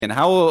And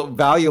how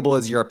valuable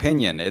is your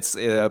opinion? It's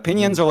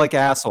opinions are like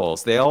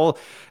assholes.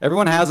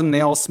 Everyone has them.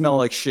 They all smell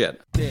like shit.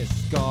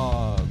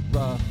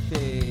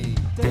 Discography,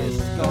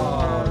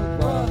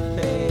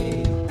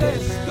 discography,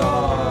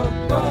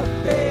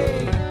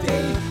 discography,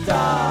 deep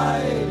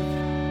dive.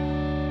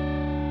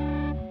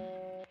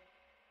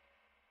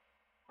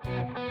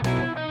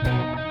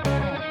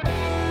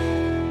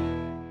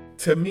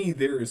 To me,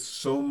 there is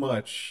so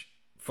much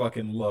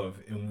fucking love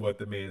in what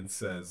the man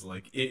says.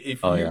 Like,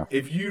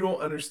 if you don't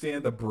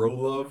understand the bro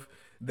love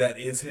that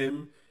is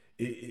him,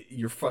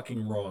 you're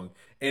fucking wrong.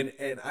 And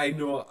I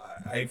know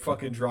I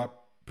fucking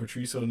drop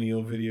Patrice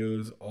O'Neal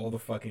videos all the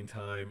fucking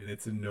time, and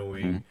it's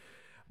annoying. Mm-hmm.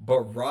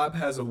 But Rob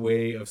has a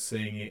way of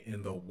saying it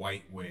in the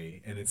white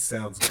way, and it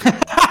sounds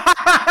good.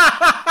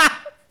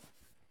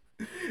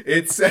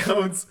 It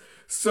sounds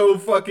so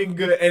fucking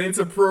good, and it's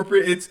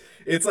appropriate.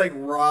 It's like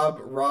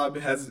Rob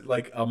has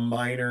like a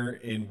minor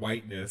in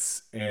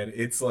whiteness, and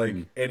it's like,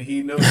 and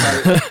he knows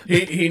how to,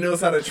 he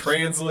knows how to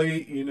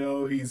translate. You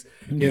know, he's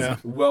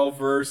well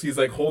versed. He's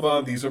like, hold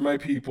on, these are my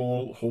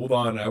people. Hold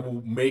on, I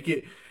will make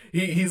it.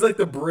 He's like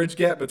the bridge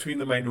gap between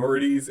the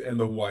minorities and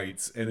the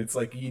whites, and it's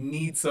like you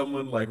need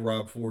someone like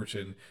Rob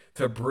Fortune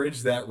to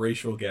bridge that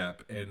racial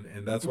gap,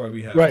 and that's why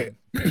we have right.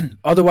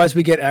 Otherwise,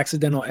 we get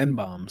accidental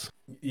N-bombs.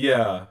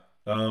 Yeah.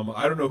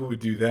 I don't know who would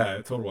do that.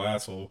 A total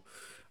asshole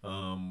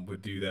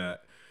would do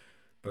that.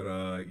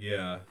 But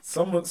yeah,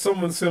 someone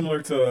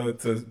similar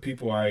to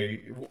people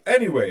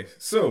Anyway,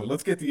 so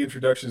let's get the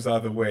introductions out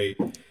of the way.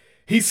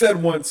 He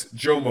said once,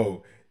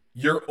 JoMo,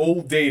 your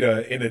old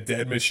data in a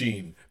dead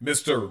machine,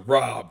 Mr.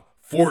 Rob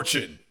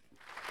Fortune.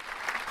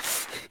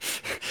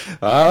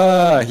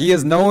 He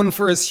is known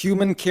for his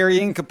human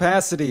carrying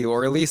capacity,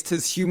 or at least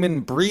his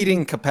human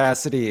breeding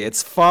capacity.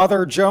 It's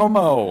Father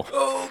JoMo.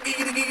 Oh,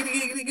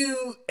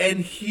 and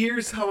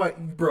here's how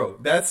bro,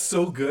 that's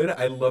so good.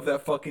 I love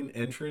that fucking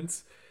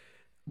entrance.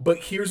 But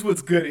here's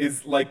what's good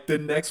is like the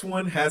next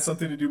one has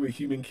something to do with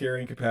human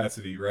carrying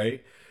capacity,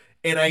 right?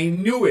 And I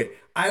knew it.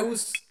 I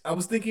was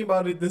thinking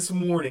about it this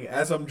morning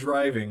as I'm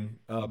driving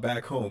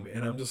back home,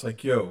 and I'm just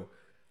like, yo,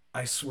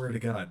 I swear to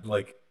God,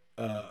 like,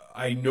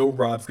 I know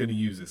Rob's gonna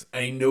use this.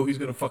 I know he's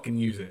gonna fucking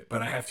use it,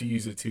 but I have to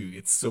use it too.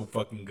 It's so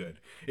fucking good.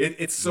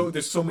 It's so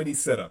there's so many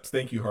setups.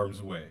 Thank you,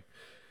 Harm's Way.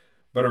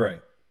 But all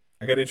right,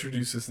 I gotta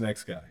introduce this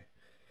next guy.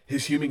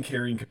 His human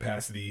carrying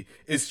capacity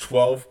is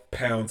 12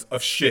 pounds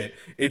of shit.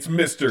 It's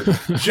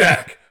Mr.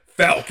 Jack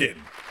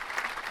Falcon.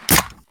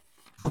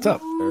 What's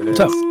up? What's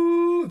up?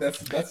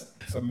 That's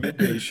some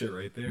midday shit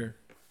right there.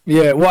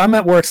 Yeah, well, I'm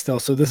at work still,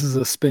 so this is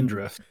a spin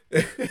drift.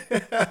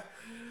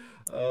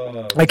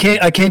 I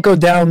can't go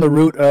down the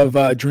route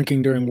of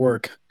drinking during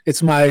work.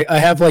 I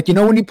have like, you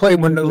know, when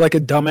like a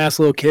dumbass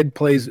little kid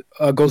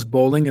goes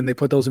bowling and they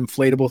put those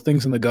inflatable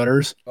things in the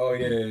gutters. Oh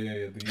yeah.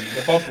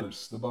 The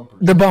bumpers.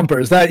 The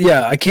bumpers.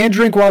 I can't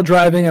drink while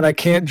driving, and I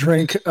can't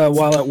drink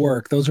while at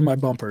work. Those are my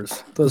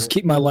bumpers. Those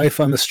keep my life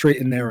on the straight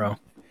and narrow.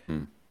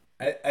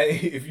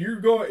 If you're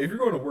going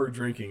to work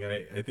drinking,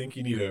 I think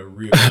you need to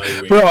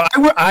reevaluate. Bro,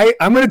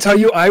 I'm going to tell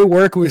you, I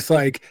work with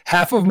like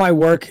half of my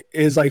work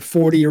is like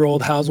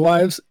 40-year-old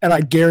housewives, and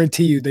I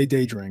guarantee you they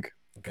day drink.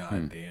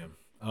 God damn.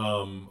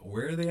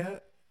 Where are they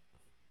at?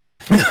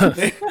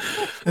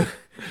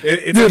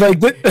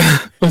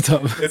 What's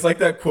up? It's like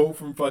that quote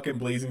from fucking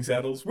Blazing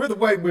Saddles. Where the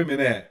white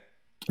women at?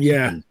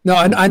 Yeah. No,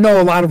 I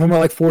know a lot of them are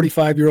like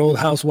 45-year-old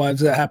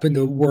housewives that happen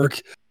to work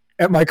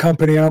at my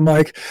company. I'm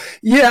like,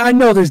 yeah, I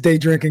know there's day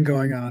drinking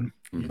going on.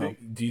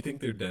 Do you think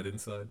they're dead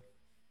inside?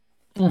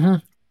 Mm-hmm.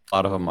 A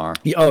lot of them are.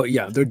 Oh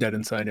yeah, they're dead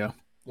inside. Yeah.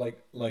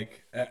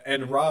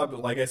 And Rob,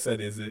 like I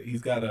said,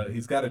 he's got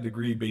a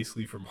degree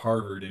basically from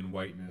Harvard in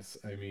whiteness.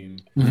 I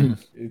mean,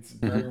 it's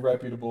very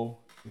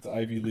reputable. It's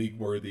Ivy League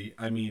worthy.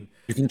 I mean,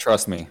 you can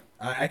trust me.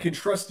 I can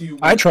trust you.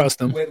 I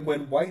trust him.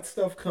 When white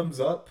stuff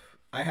comes up,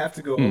 I have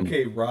to go,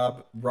 okay,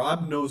 Rob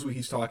knows what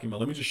he's talking about.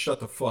 Let me just shut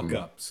the fuck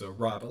up. So,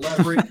 Rob,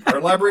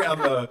 elaborate on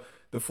the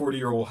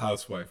 40-year-old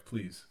housewife,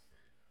 please.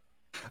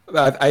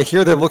 I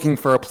hear they're looking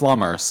for a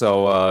plumber,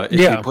 so if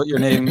you put your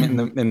name in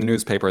the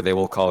newspaper, they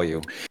will call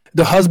you.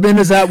 The husband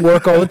is at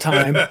work all the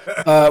time,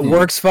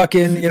 works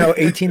fucking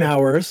 18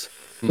 hours.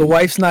 The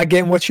wife's not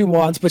getting what she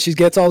wants, but she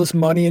gets all this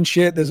money and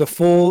shit. There's a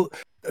full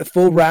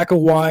rack of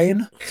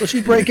wine, so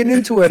she's breaking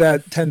into it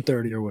at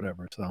 10:30 or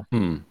whatever. So.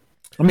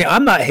 I mean,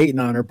 I'm not hating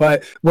on her,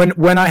 but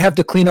when I have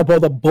to clean up all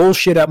the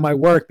bullshit at my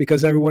work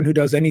because everyone who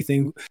does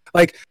anything,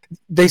 like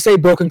they say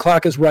broken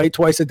clock is right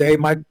twice a day,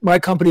 my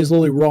company is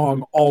literally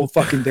wrong all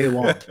fucking day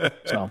long.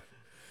 So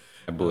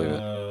I believe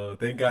it.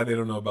 Thank God they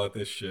don't know about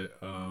this shit.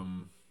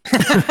 Your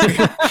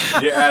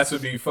ass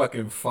would be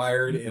fucking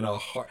fired in a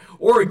heart,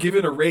 or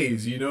given a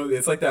raise. You know,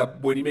 it's like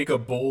that when you make a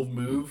bold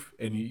move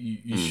and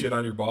you shit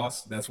on your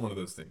boss. That's one of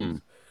those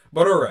things.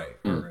 But all right.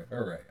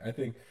 I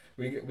think.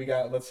 We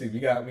got let's see, we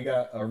got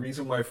a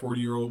reason why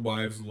 40-year-old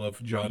wives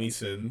love Johnny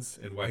Sins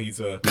and why he's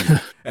an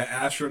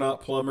astronaut,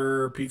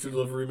 plumber, pizza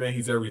delivery man.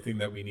 He's everything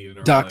that we need in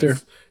our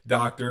lives.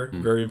 Doctor,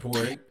 very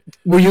important.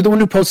 Were you the one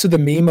who posted the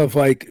meme of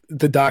like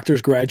the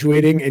doctors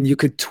graduating and you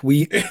could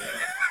tweet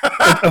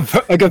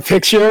like a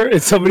picture,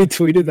 and somebody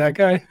tweeted that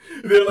guy.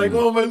 They're like,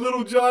 "Oh, my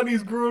little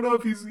Johnny's grown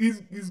up.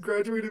 He's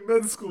graduated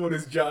med school, and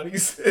it's Johnny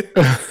Sins."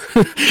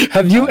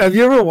 Have you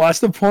ever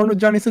watched a porn with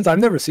Johnny Sins? I've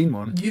never seen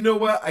one. You know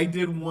what? I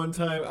did one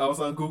time. I was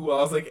on Google.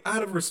 I was like,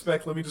 out of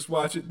respect, let me just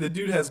watch it. The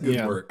dude has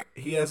good work.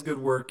 He has good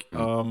work.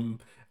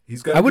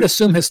 He's got. I would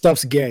assume his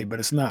stuff's gay, but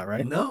it's not,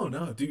 right?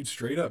 No, dude,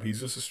 straight up. He's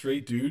just a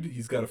straight dude.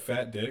 He's got a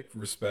fat dick,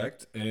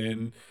 respect,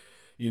 and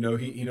he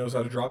knows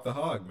how to drop the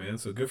hog, man.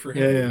 So good for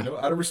him. Yeah. You know,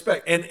 out of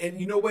respect. And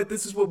you know what?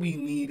 This is what we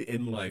need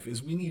in life: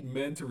 is we need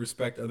men to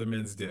respect other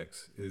men's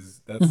dicks.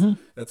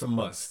 That's a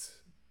must.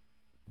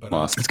 But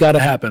it's got to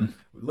happen.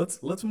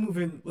 Let's move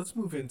in. Let's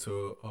move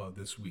into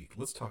this week.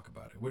 Let's talk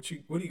about it. What do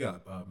you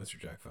got, Mr.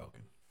 Jack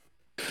Falcon?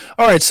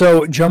 All right,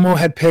 so JoMo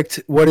had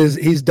picked what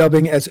he's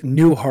dubbing as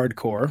new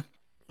hardcore.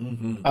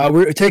 Mm-hmm.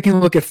 We're taking a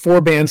look at 4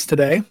 bands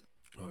today.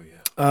 Oh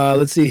yeah.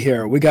 Let's see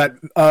here. We got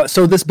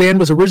so this band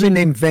was originally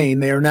named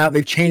Vane.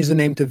 They've changed the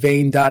name to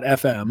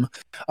Vane.fm.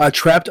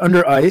 Trapped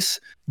Under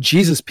Ice,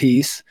 Jesus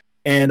Piece,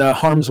 and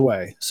Harm's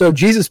Way. So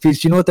Jesus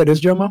Piece, do you know what that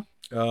is, JoMo?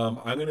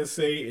 I'm gonna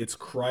say it's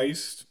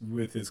Christ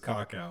with his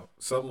cock out,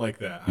 something like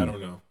that. I don't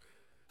know.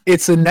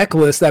 It's a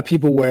necklace that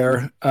people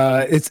wear.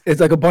 It's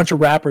like a bunch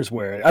of rappers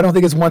wear it. I don't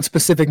think it's one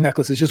specific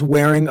necklace. It's just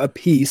wearing a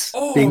piece,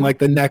 being like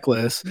the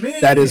necklace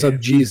that is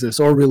of Jesus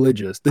or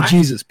religious. The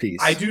Jesus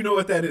piece. I do know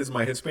what that is.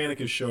 My Hispanic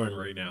is showing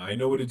right now. I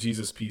know what a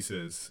Jesus piece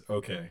is.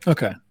 Okay.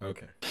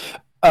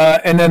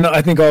 And then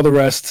I think all the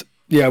rest,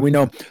 yeah, we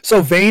know.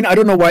 So Vane, I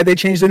don't know why they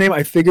changed the name.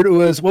 I figured it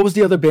was, what was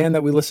the other band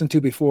that we listened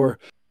to before?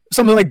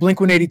 Something like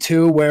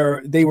Blink-182,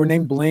 where they were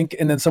named Blink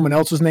and then someone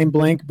else was named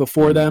Blink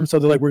before them. So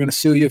they're like, we're going to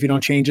sue you if you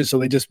don't change it. So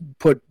they just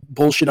put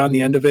bullshit on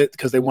the end of it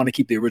because they want to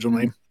keep the original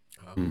name.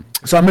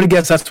 So I'm going to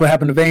guess that's what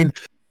happened to Vane.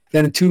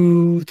 Then in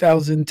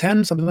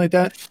 2010, something like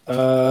that,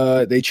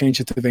 they changed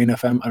it to Vane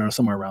FM. I don't know,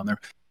 somewhere around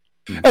there.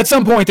 At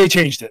some point, they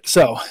changed it.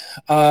 So,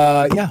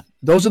 yeah,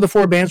 those are the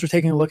 4 bands we're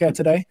taking a look at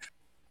today.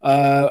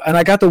 And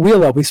I got the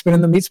wheel up. We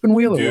spinning the meat spin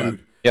wheel or what?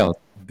 Yeah.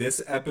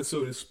 This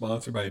episode is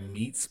sponsored by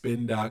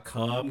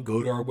meatspin.com.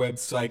 Go to our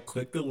website,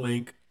 click the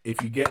link.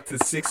 If you get to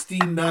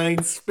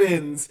 69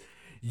 spins,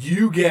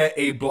 you get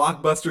a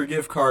Blockbuster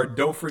gift card.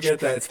 Don't forget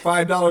that. It's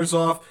 $5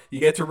 off. You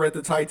get to rent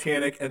the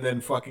Titanic and then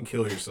fucking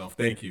kill yourself.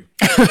 Thank you.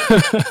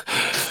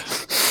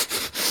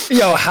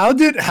 Yo, how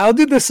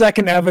did the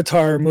second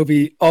Avatar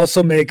movie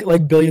also make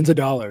like billions of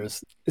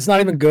dollars? It's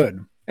not even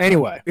good.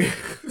 Anyway,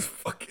 let's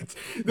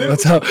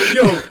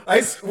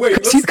wait.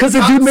 Because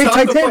the dude made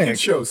Titanic.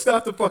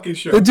 Stop the fucking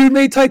show. The dude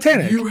made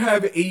Titanic. You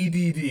have ADD.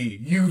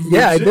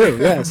 I do.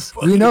 Yes,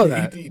 we know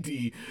that.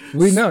 ADD.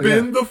 We know.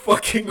 Spin the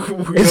fucking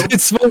wheel.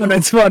 It's fun.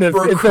 It's fun.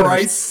 For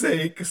Christ's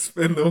sake,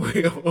 spin the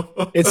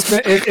wheel.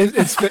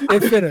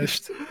 It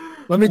finished.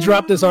 Let me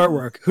drop this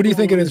artwork. Who do you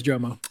think it is,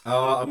 JoMo?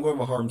 I'm going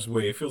with Harm's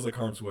Way. It feels like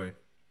Harm's Way.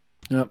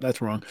 No,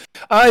 that's wrong.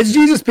 It's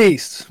Jesus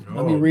Piece.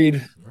 Let me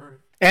read.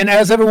 And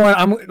as everyone,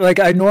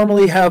 I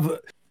normally have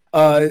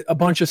a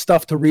bunch of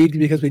stuff to read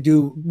because we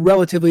do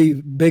relatively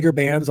bigger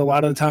bands a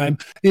lot of the time.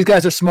 These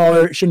guys are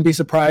smaller. Shouldn't be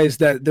surprised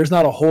that there's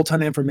not a whole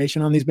ton of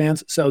information on these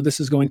bands. So this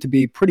is going to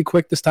be pretty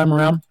quick this time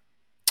around.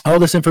 All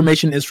this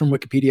information is from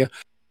Wikipedia.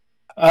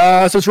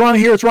 So it's wrong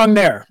here, it's wrong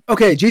there.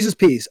 Okay, Jesus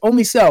Piece,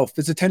 Only Self.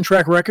 It's a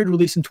 10-track record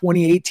released in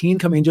 2018,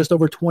 coming in just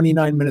over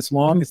 29 minutes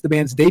long. It's the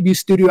band's debut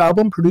studio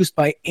album, produced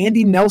by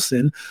Andy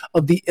Nelson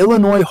of the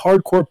Illinois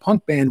hardcore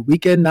punk band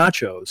Weekend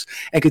Nachos,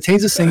 and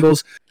contains the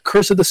singles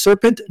Curse of the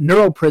Serpent,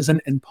 Neuroprison,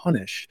 and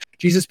Punish.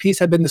 Jesus Piece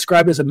had been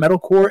described as a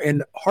metalcore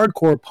and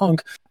hardcore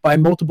punk by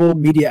multiple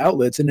media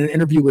outlets. In an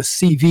interview with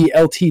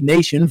CVLT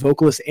Nation,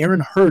 vocalist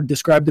Aaron Hurd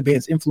described the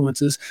band's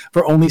influences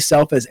for Only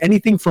Self as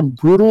anything from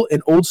brutal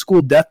and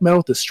old-school death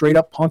metal to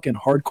straight-up punk and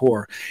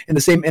hardcore. In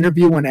the same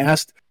interview, when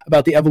asked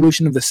about the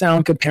evolution of the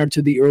sound compared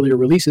to the earlier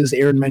releases,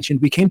 Aaron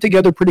mentioned, "We came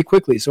together pretty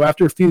quickly, so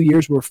after a few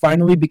years, we're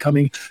finally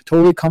becoming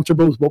totally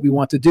comfortable with what we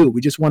want to do.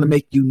 We just want to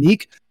make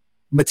unique,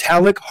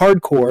 metallic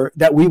hardcore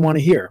that we want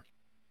to hear."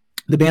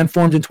 The band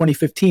formed in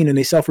 2015, and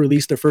they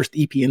self-released their first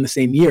EP in the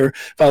same year,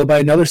 followed by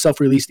another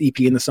self-released EP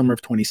in the summer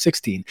of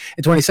 2016.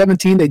 In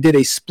 2017, they did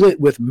a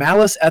split with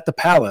Malice at the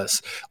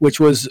Palace,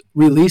 which was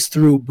released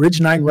through Bridge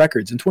 9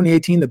 Records. In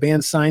 2018, the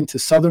band signed to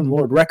Southern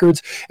Lord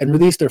Records and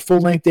released their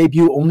full-length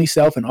debut, Only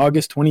Self, in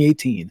August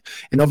 2018.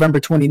 In November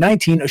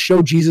 2019, a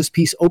show Jesus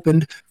Piece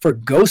opened for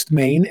Ghost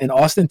Main in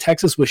Austin,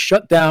 Texas, was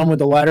shut down when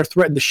the latter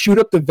threatened to shoot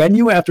up the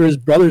venue after his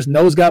brother's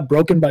nose got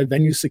broken by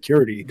venue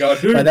security.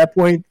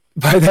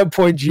 By that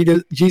point,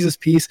 Jesus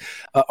Piece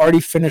already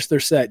finished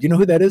their set. You know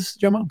who that is,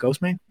 JoMo?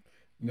 Ghostman?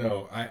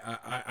 No,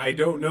 I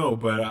don't know,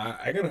 but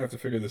I gotta have to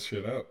figure this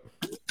shit out.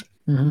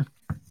 Mm-hmm.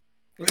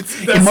 That's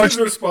his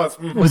response.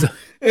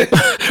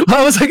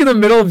 I was like in the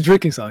middle of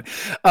drinking something.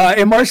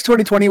 In March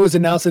 2020, it was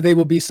announced that they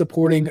will be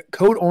supporting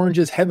Code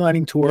Orange's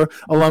headlining tour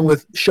along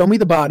with Show Me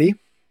the Body,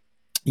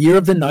 Year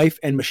of the Knife,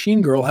 and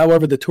Machine Girl.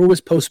 However, the tour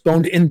was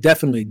postponed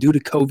indefinitely due to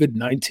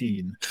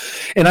COVID-19.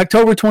 In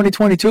October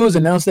 2022, it was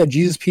announced that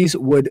Jesus Piece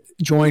would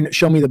join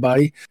Show Me the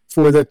Body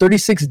for the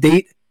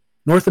 36-date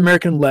North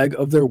American leg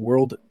of their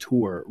world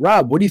tour.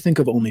 Rob, what do you think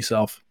of Only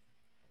Self?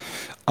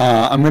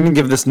 I'm going to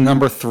give this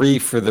number 3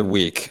 for the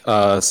week.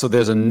 So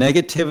there's a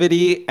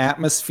negativity,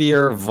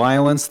 atmosphere,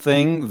 violence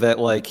thing that,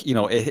 like,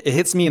 it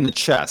hits me in the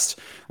chest,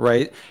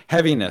 right?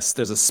 Heaviness,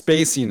 there's a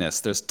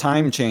spaciness, there's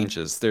time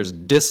changes, there's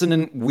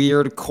dissonant,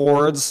 weird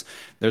chords,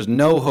 there's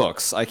no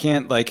hooks. I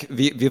can't, like,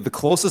 the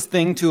closest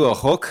thing to a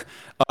hook,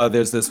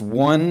 there's this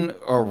one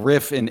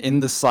riff in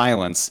the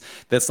silence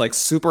that's like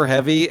super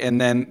heavy,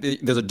 and then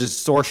there's a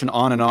distortion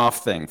on and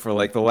off thing for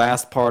like the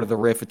last part of the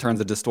riff. It turns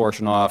the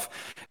distortion off,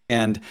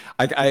 and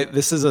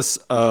this is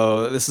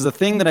a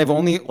thing that I've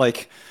only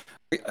like.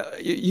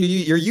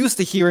 You're used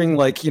to hearing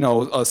like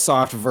a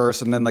soft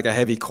verse and then like a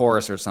heavy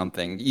chorus or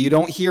something. You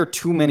don't hear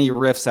too many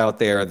riffs out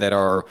there that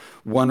are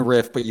one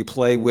riff, but you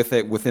play with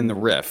it within the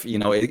riff.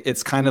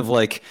 It's kind of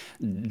like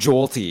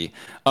jolty.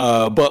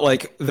 But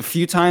like the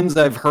few times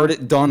I've heard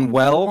it done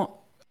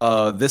well,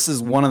 this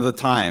is one of the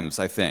times,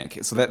 I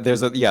think. So that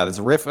there's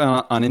a riff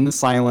on In the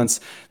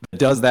Silence that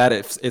does that.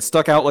 It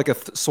stuck out like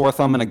a sore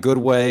thumb in a good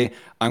way.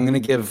 I'm gonna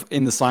give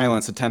In the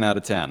Silence a 10 out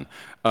of 10.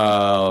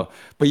 But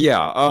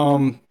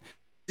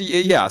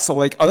yeah, so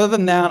like other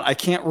than that, I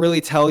can't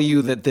really tell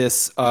you that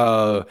this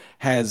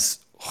has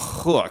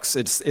hooks.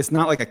 It's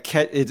not like a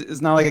cat.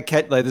 It's not like a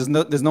cat. Like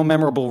there's no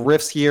memorable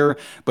riffs here,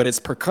 but it's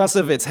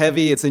percussive. It's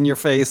heavy. It's in your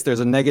face. There's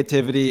a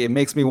negativity. It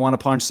makes me want to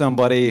punch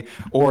somebody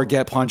or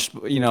get punched.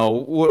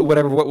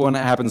 Whatever. What one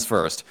happens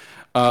first?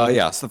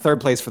 So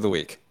third place for the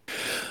week.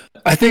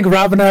 I think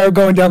Rob and I are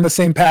going down the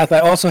same path. I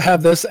also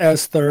have this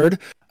as third.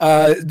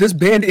 This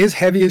band is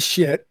heavy as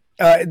shit.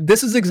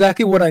 This is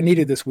exactly what I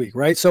needed this week,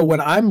 right? So when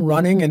I'm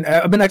running, and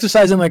I've been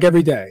exercising like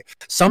every day,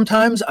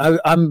 sometimes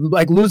I'm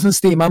like losing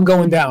steam. I'm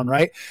going down,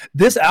 right?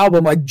 This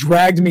album like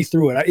dragged me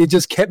through it. It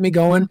just kept me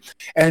going.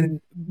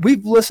 And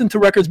we've listened to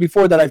records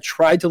before that I've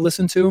tried to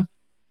listen to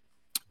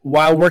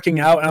while working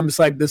out, and I'm just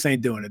like, this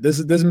ain't doing it. This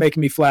is making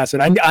me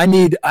flaccid. I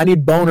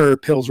need boner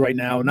pills right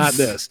now, not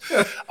this.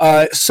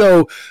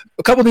 So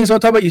a couple things I'll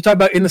talk about. You talk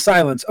about In the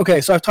Silence.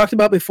 Okay, so I've talked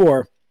about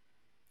before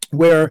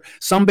where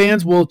some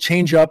bands will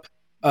change up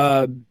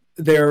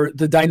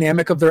the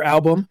dynamic of their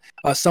album.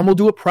 Some will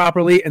do it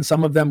properly, and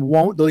some of them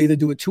won't. They'll either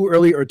do it too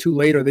early or too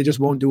late, or they just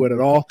won't do it at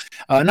all.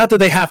 Not that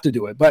they have to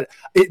do it, but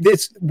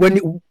it's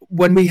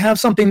when we have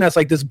something that's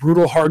like this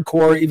brutal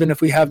hardcore, even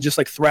if we have just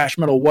like thrash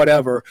metal,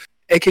 whatever,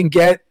 it can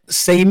get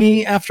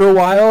samey after a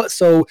while.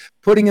 So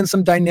putting in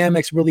some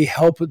dynamics really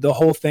help the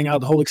whole thing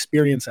out, the whole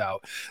experience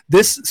out.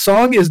 This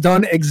song is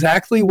done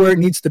exactly where it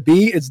needs to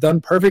be. It's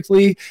done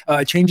perfectly.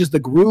 It changes the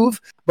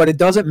groove, but it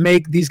doesn't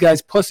make these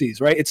guys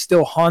pussies, right? It's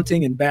still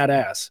haunting and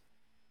badass.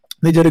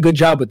 They did a good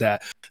job with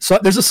that. So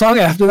there's a song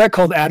after that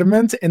called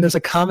Adamant, and there's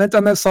a comment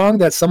on that song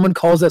that someone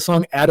calls that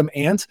song Adam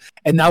Ant,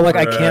 and now like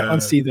I can't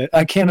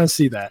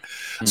unsee that.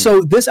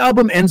 So this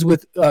album ends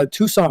with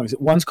 2 songs.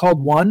 One's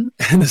called One,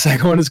 and the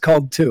second one is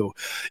called Two.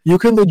 You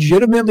can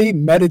legitimately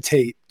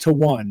meditate to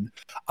One.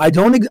 I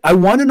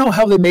want to know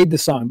how they made the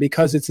song,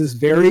 because it's this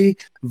very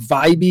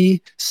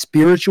vibey,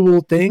 spiritual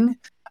thing.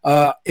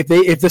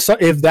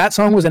 If that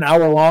song was an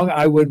hour long,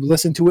 I would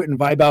listen to it and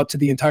vibe out to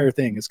the entire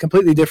thing. It's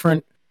completely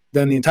different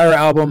than the entire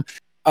album.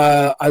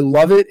 I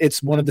love it.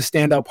 It's one of the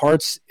standout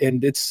parts,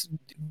 and it's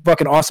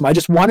fucking awesome. I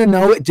just want to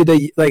know, did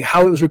they like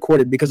how it was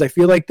recorded? Because I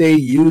feel like they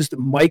used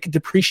mic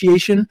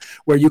depreciation,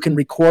 where you can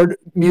record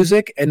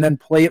music and then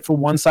play it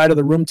from one side of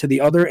the room to the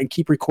other and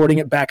keep recording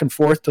it back and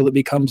forth till it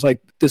becomes like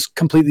this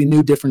completely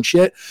new, different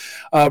shit.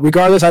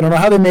 Regardless, I don't know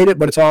how they made it,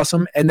 but it's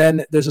awesome. And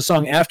then there's a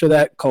song after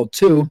that called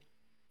Two.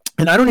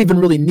 And I don't even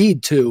really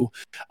need to,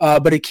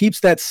 but it keeps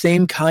that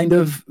same kind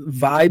of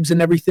vibes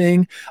and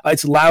everything.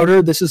 It's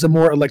louder. This is a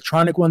more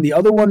electronic one. The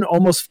other one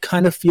almost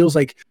kind of feels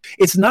like,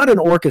 it's not an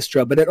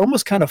orchestra, but it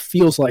almost kind of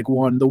feels like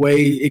one, the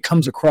way it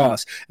comes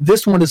across.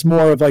 This one is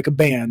more of like a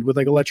band with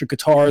like electric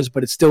guitars,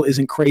 but it still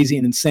isn't crazy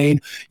and insane.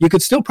 You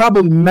could still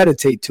probably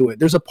meditate to it.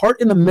 There's a part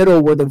in the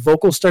middle where the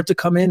vocals start to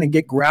come in and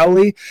get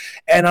growly.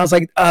 And I was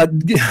like,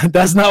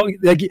 that's not,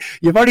 like,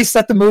 you've already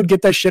set the mood.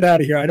 Get that shit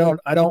out of here.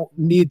 I don't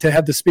need to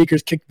have the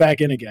speakers kicked back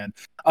in again.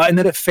 And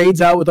then it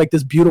fades out with like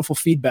this beautiful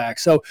feedback.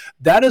 So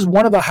that is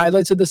one of the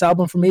highlights of this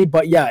album for me.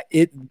 But yeah,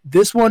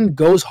 this one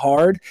goes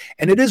hard,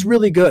 and it is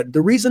really good.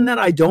 The reason that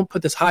I don't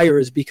put this higher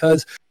is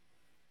because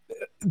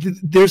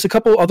there's a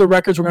couple other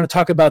records we're going to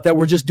talk about that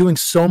were just doing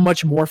so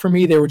much more for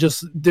me.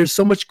 There's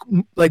so much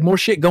like more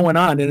shit going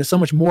on, and it's so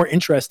much more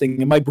interesting.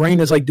 And my brain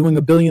is like doing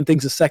a billion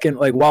things a second,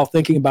 like while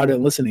thinking about it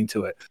and listening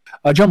to it.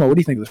 JoMo, what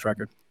do you think of this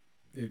record?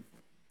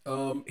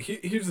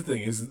 Here's the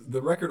thing: is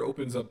the record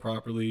opens up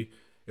properly.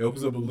 It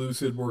opens up with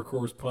Lucid,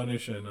 Workhorse,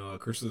 Punish, and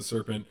Curse of the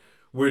Serpent,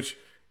 which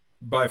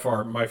by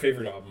far my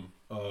favorite album,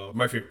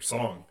 my favorite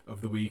song of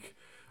the week.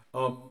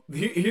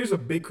 Here's a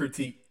big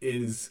critique: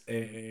 is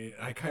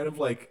I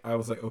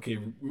was like, okay,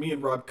 me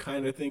and Rob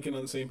kind of thinking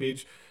on the same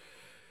page.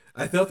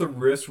 I thought the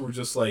riffs were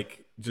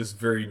just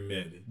very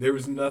mid. There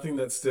was nothing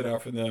that stood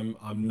out for them.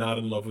 I'm not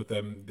in love with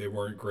them. They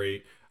weren't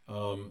great.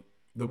 The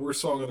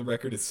worst song on the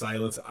record is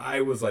Silence. I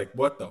was like,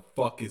 what the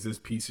fuck is this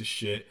piece of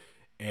shit?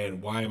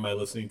 And why am I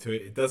listening to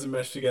it? It doesn't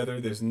mesh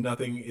together. There's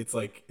nothing. It's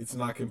like, it's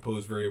not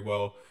composed very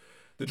well.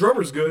 The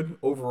drummer's good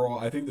overall.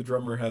 I think the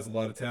drummer has a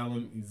lot of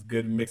talent. He's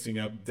good mixing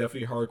up.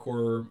 Definitely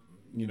hardcore,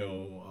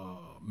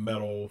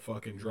 metal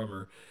fucking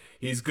drummer.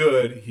 He's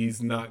good.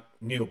 He's not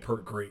Neil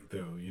Peart great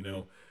though,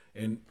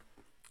 And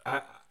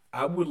I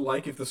I would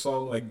like if the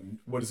song like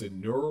what is it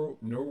neuro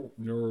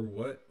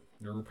what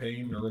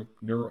neuropain neuro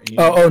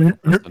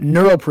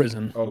Neuro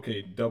prison.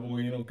 Okay, double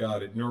anal,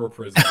 got it. Neuro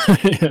prison.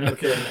 Yeah.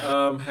 Okay,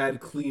 had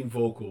clean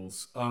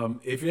vocals.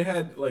 If it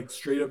had like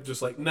straight up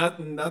just like not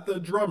the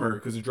drummer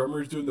because the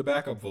drummer is doing the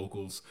backup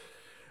vocals,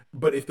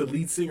 but if the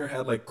lead singer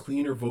had like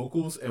cleaner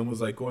vocals and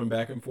was like going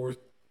back and forth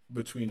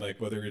between like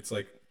whether it's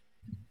like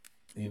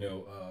you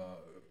know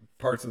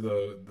parts of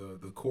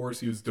the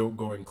chorus he was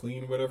going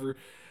clean whatever,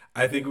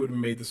 I think it would have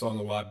made the song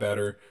a lot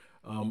better.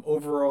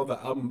 Overall, the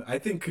album I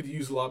think could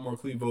use a lot more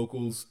clean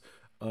vocals.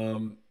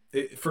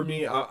 For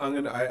me,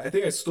 I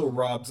think I stole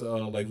Rob's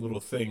like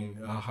little thing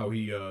how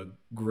he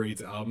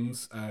grades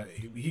albums.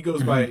 He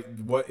goes by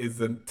what is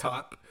the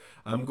top.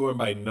 I'm going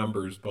by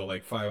numbers, but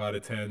like 5 out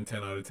of 10,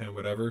 10 out of 10,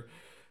 whatever.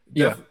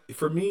 Yeah.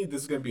 For me,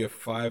 this is gonna be a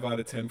 5 out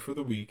of 10 for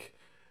the week.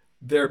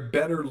 They're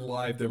better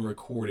live than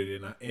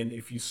recorded, and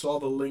if you saw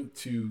the link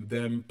to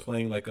them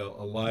playing like a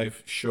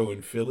live show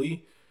in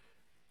Philly,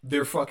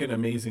 they're fucking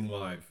amazing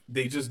live.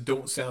 They just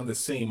don't sound the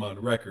same on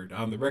record.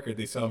 On the record,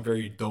 they sound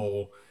very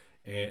dull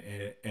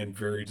and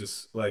very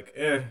just like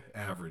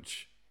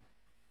average.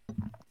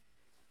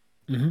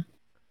 Mm-hmm.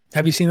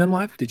 Have you seen them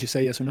live? Did you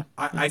say yes or no?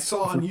 I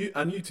saw on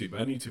YouTube.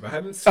 On YouTube, I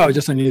haven't seen. Oh,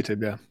 just on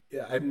YouTube, yeah.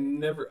 Yeah, I've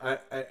never.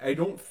 I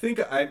don't think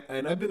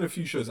and I've been to a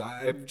few shows.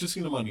 I've just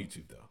seen them on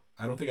YouTube though.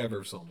 I don't think I've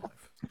ever saw them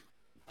live.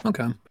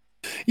 Okay.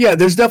 Yeah,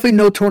 there's definitely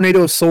no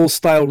Tornado Soul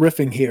style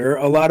riffing here.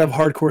 A lot of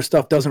hardcore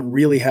stuff doesn't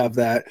really have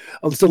that.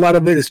 Just a lot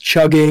of it is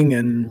chugging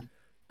and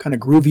kind of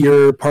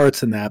groovier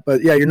parts in that.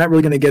 But yeah, you're not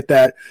really going to get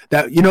that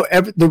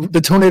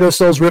the Tornado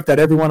Souls riff that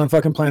everyone on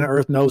fucking planet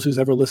Earth knows who's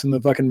ever listened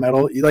to fucking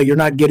metal. Like you're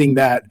not getting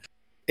that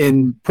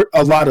in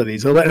a lot of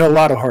these, in a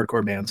lot of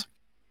hardcore bands.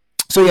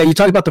 So yeah, you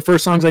talk about the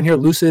first songs on here,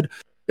 Lucid,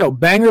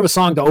 banger of a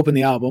song to open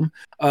the album.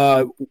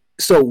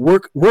 So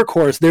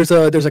Workhorse,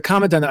 there's a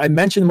comment on that I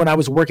mentioned when I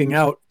was working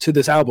out to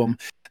this album.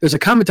 There's a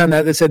comment on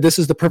that said this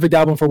is the perfect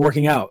album for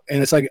working out,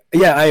 and it's like,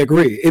 yeah, I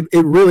agree. It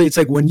really, it's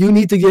like when you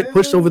need to get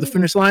pushed over the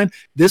finish line,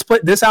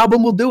 this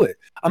album will do it.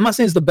 I'm not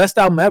saying it's the best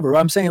album ever.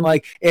 I'm saying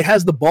like it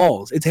has the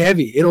balls. It's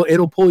heavy.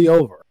 It'll pull you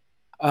over.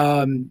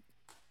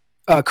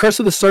 Curse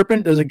of the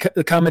Serpent. There's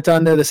a comment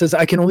on there that says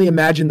I can only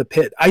imagine the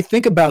pit. I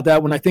think about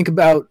that when I think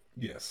about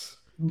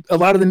a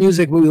lot of the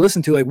music we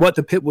listen to, like what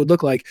the pit would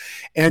look like.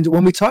 And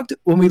when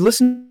we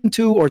listened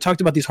to or talked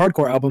about these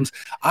hardcore albums,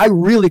 I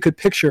really could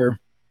picture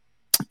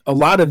a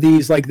lot of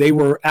these like they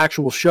were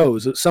actual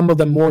shows, some of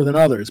them more than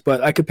others,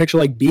 but I could picture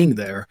like being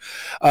there.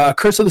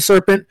 Curse of the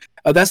Serpent,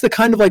 that's the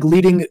kind of like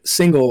leading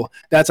single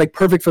that's like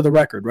perfect for the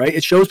record, right?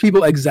 It shows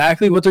people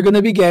exactly what they're going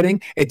to be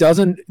getting. It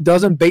doesn't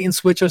bait and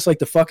switch us like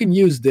the fucking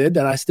Used did,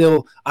 that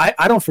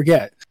I don't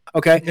forget.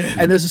 Okay.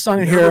 And there's a song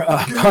in here,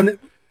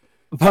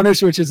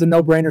 Punish, which is a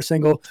no-brainer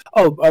single.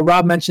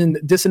 Rob mentioned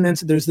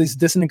Dissonance. There's this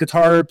dissonant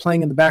guitar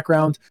playing in the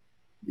background.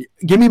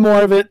 Give me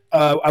more of it.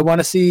 I want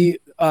to see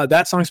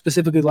that song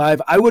specifically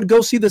live. I would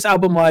go see this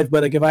album live,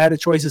 but like if I had a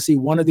choice to see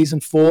one of these in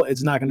full,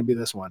 it's not going to be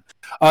this one.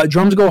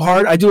 Drums go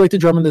hard. I do like the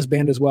drum in this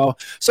band as well.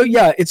 So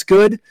yeah, it's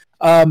good.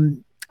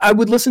 I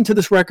would listen to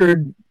this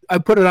record. I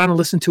put it on and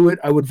listen to it.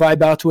 I would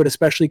vibe out to it,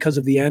 especially because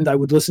of the end. I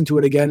would listen to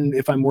it again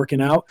if I'm working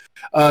out.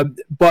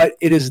 But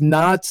it is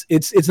not.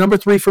 It's number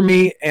 3 for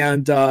me,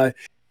 and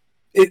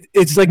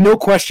it's like no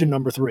question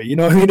number 3. You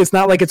know what I mean? It's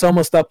not like it's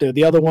almost up there.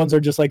 The other ones are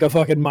just like a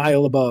fucking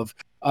mile above.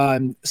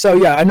 So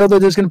yeah, I know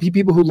that there's going to be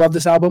people who love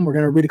this album. We're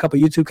going to read a couple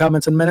YouTube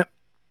comments in a minute,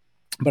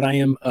 but I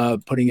am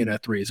putting it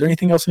at 3. Is there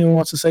anything else anyone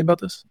wants to say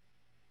about this?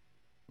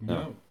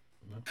 No.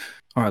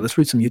 All right, let's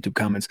read some YouTube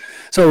comments.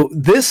 So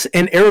this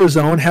and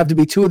Errorzone have to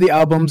be 2 of the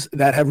albums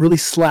that have really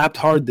slapped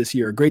hard this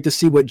year. Great to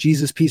see what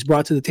Jesus Peace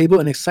brought to the table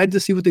and excited to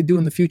see what they do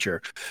in the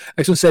future.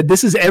 Next one said,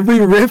 this is every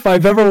riff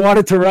I've ever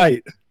wanted to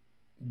write.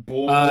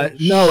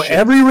 No,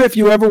 every riff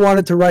you ever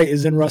wanted to write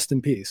is in Rust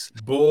in Peace.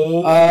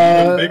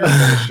 Bigger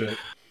bullshit.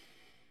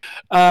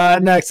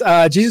 Next,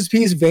 Jesus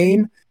Peace,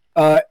 Vane,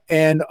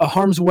 and A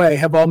Harm's Way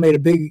have all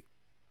made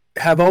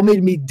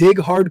me dig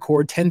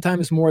hardcore 10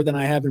 times more than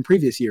I have in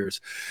previous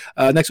years.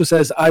 Next one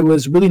says, I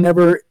was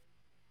never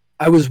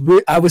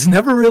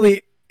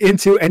really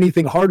into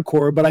anything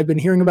hardcore, but I've been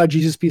hearing about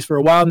Jesus Peace for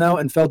a while now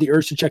and felt the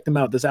urge to check them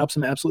out. This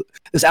album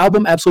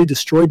absolutely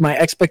destroyed my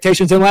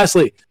expectations. And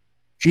lastly,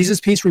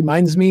 Jesus Peace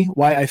reminds me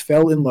why I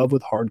fell in love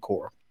with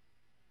hardcore.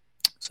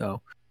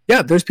 So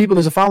yeah, there's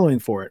a following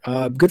for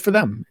it. Good for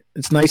them.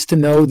 It's nice to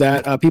know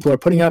that people are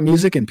putting out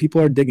music and people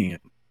are digging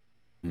it.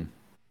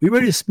 We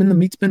ready to spin the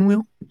meat spin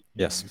wheel?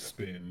 Yes.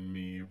 Spin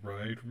me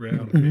right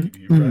round,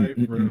 baby, right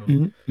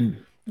round.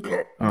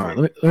 All right,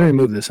 let me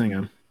move this thing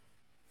on.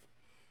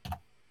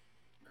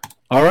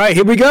 All right,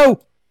 here we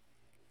go.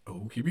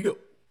 Oh, here we go.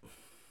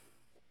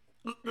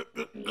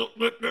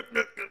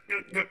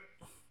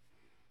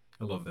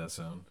 I love that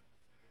sound.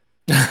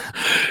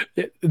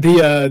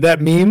 That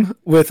meme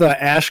with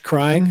Ash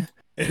crying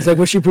It's like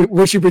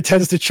where she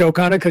pretends to choke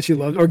on it because she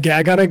loves, or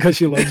gag on it because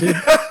she loves it.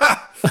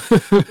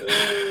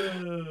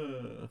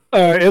 All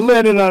right, it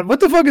landed on. What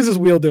the fuck is this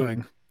wheel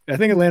doing? I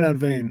think it landed on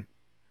Vane.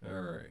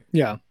 All right.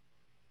 Yeah.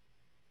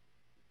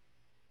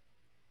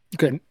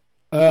 Okay.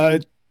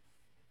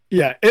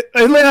 Yeah, it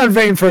landed on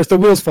Vane first. The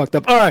wheel's fucked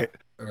up. All right.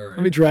 Let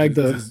me drag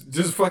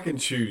just fucking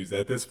choose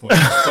at this point.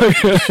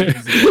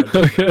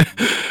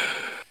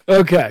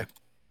 Okay.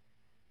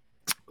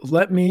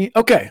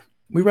 Okay.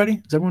 We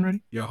ready? Is everyone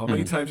ready? Yo, how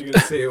many times are you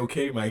gonna say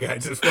okay, my guy?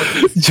 Just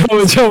fucking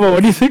JoMo,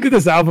 what do you think of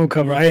this album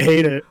cover? I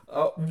hate it.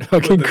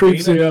 Fucking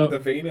creeps me out. The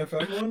Vane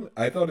FM one?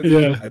 I thought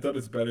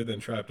it's better than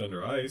Trapped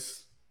Under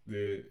Ice.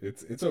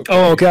 It's okay.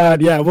 Oh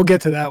god, yeah, we'll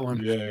get to that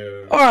one.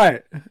 Yeah. All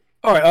right.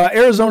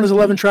 Errozone's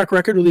 11-track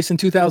record released in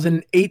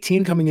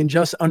 2018, coming in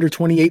just under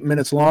 28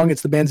 minutes long.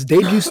 It's the band's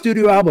debut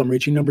studio album,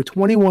 reaching number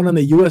 21 on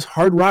the U.S.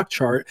 hard rock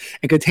chart,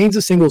 and contains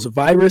the singles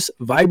Virus,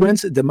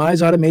 Vibrance,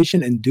 Demise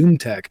Automation, and Doom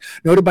Tech.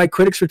 Noted by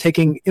critics for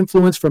taking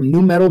influence from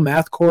nu metal,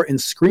 mathcore, and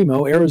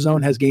screamo,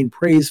 Errorzone has gained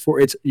praise for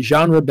its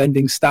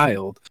genre-bending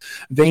style.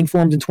 Vane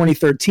formed in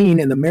 2013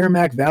 in the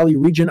Merrimack Valley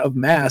region of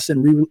Mass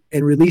and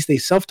released a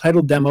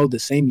self-titled demo the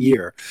same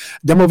year.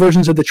 Demo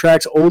versions of the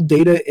tracks Old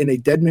Data in a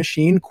Dead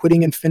Machine,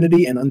 Quitting Infinity,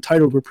 and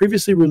Untitled were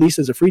previously released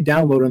as a free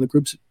download on the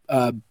group's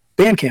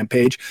Bandcamp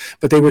page,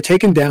 but they were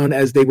taken down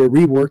as they were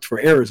reworked for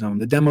Errorzone.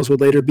 The demos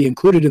would later be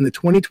included in the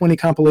 2020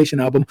 compilation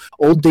album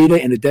Old Data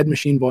in a Dead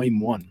Machine Volume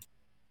 1.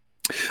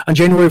 On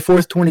January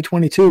 4th,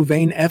 2022,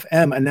 Vane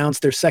FM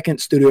announced their second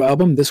studio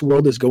album, This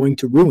World Is Going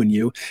to Ruin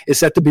You, is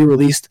set to be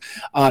released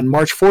on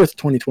March 4th,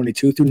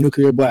 2022 through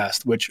Nuclear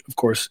Blast, which, of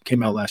course,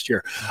 came out last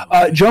year.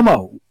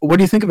 JoMo, what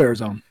do you think of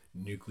Errorzone?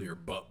 Nuclear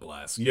Butt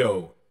Blast.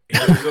 Yo,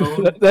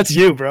 Errorzone. That's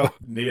you, bro.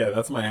 Yeah,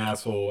 that's my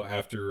asshole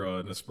after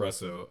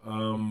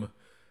Nespresso.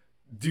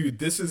 Dude,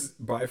 this is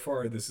by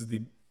far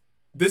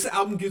this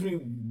album gives me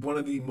one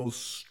of the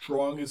most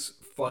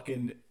strongest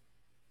fucking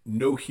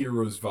No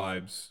Heroes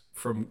vibes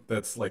from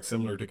that's like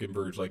similar to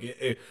Converge.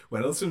 Like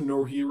when I listen to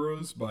No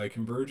Heroes by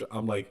Converge,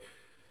 I'm like,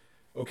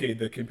 okay,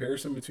 the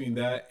comparison between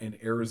that and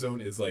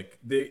Errorzone is like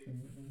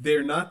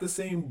they're not the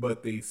same,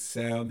 but they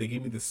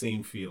give me the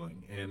same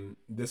feeling. And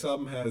this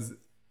album has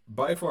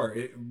by far,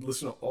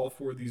 listen to all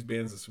four of these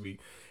bands this week.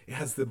 It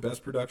has the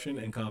best production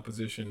and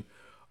composition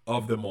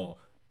of them all.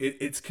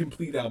 It's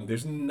complete album.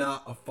 There's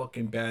not a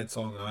fucking bad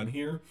song on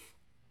here.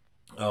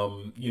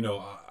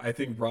 I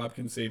think Rob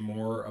can say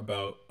more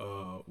about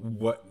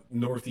what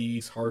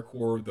Northeast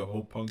hardcore, the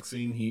whole punk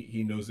scene.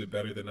 He knows it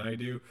better than I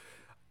do.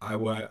 I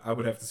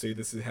would have to say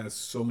this has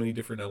so many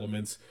different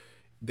elements.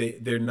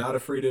 They're not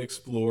afraid to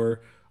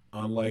explore,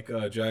 unlike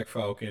Jack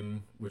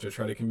Falcon, which I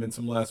tried to convince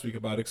him last week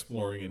about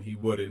exploring, and he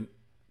wouldn't.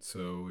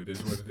 So it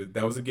is what it is.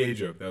 That was a gay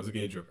joke.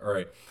 All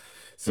right.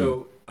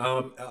 So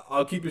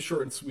I'll keep it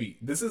short and sweet.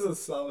 This is a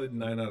solid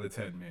 9 out of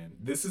 10, man.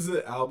 This is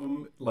an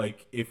album,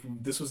 like, if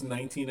this was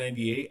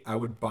 1998, I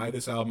would buy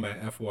this album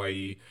at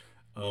FYE.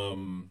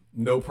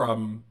 No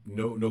problem.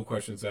 No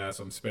questions asked.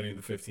 I'm spending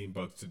the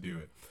 $15 to do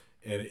it.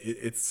 And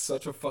it's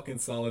such a fucking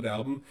solid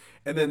album.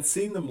 And then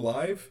seeing them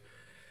live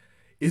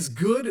is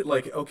good.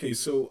 Like, okay,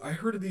 so I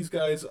heard of these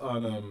guys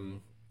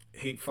on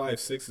Hate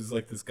 5-6 is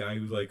like this guy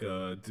who like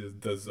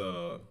does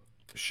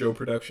show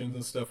productions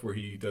and stuff where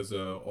he does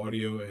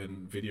audio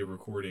and video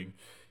recording,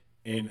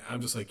 and I'm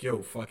just like,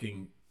 yo,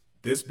 fucking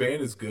this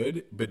band is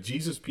good, but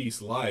Jesus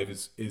Piece live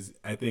is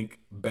I think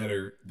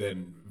better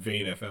than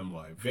Vane FM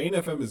live. Vane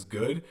FM is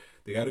good,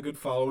 they got a good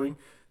following.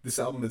 This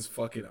album is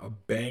fucking a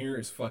banger.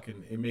 It's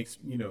fucking, it makes,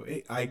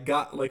 I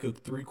got like a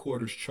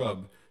 3/4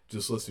 chub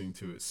just listening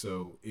to it,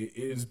 so it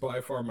is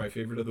by far my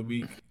favorite of the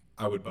week.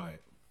 I would buy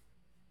it.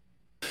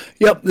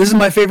 Yep, this is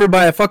my favorite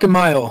by a fucking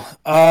mile.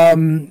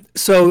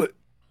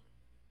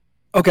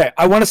 Okay,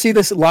 I want to see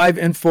this live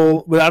in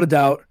full, without a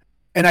doubt.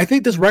 And I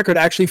think this record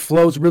actually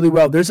flows really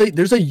well. There's a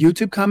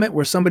YouTube comment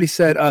where somebody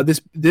said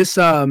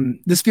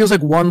this feels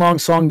like one long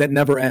song that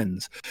never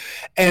ends.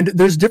 And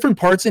there's different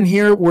parts in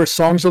here where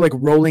songs are like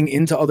rolling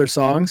into other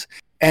songs,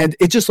 and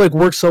it just like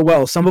works so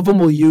well. Some of them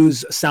will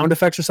use sound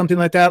effects or something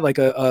like that, like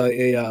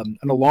an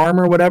alarm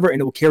or whatever, and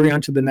it will carry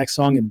on to the next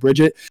song and bridge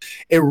it.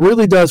 It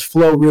really does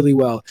flow really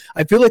well.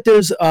 I feel like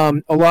there's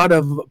a lot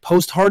of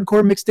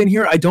post-hardcore mixed in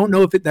here. I don't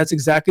know if that's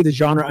exactly the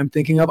genre I'm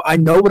thinking of. I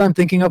know what I'm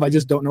thinking of. I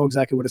just don't know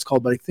exactly what it's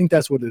called, but I think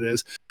that's what it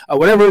is.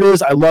 Whatever it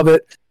is, I love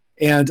it.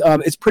 And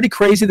it's pretty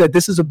crazy that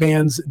this is a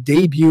band's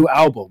debut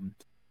album.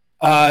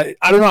 I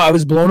don't know. I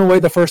was blown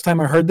away the first time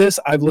I heard this.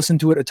 I've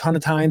listened to it a ton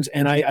of times,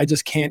 and I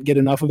just can't get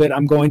enough of it.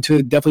 I'm going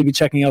to definitely be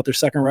checking out their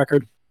second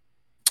record.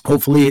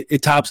 Hopefully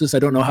it tops this. I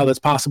don't know how that's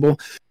possible.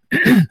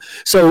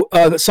 So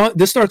the song,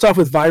 this starts off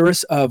with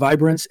Virus,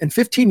 Vibrance. And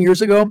 15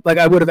 years ago, like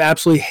I would have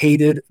absolutely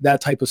hated that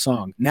type of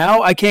song.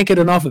 Now I can't get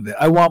enough of it.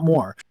 I want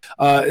more.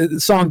 The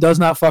song does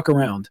not fuck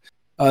around.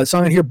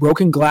 Song in here,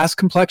 Broken Glass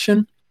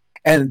Complexion.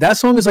 And that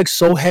song is like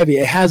so heavy.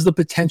 It has the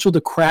potential to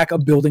crack a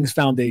building's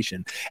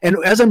foundation. And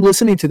as I'm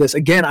listening to this,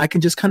 again, I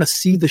can just kind of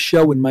see the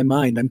show in my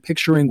mind. I'm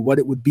picturing what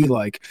it would be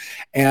like.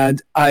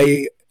 And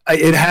I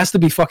it has to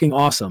be fucking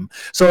awesome.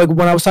 So like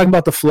when I was talking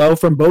about the flow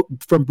from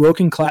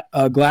broken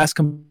glass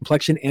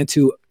complexion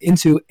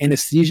into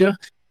anesthesia,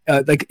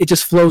 like it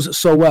just flows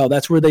so well.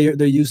 That's where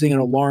they're using an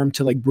alarm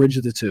to like bridge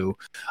the two.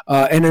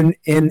 And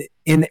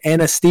in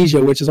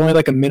anesthesia, which is only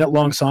like a minute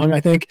long song, I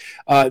think,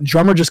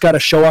 drummer just got to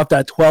show off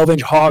that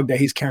 12-inch hog that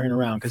he's carrying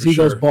around because he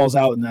goes balls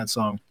out in that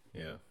song.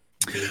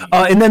 Yeah.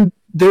 And then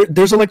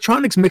there's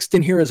electronics mixed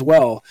in here as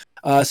well.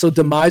 So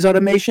Demise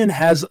Automation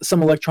has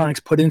some electronics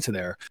put into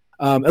there.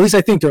 At least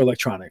I think they're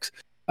electronics.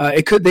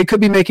 They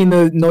could be making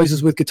the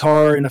noises with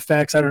guitar and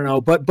effects. I don't know,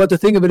 but the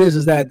thing of it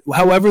is that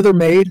however they're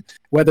made,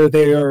 whether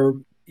they are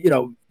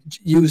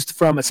used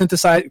from a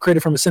synthesizer,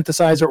 created from a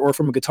synthesizer or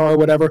from a guitar or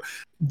whatever,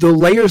 the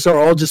layers are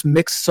all just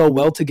mixed so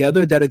well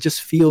together that it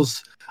just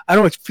feels, I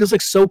don't know, it feels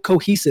like so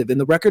cohesive, and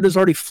the record is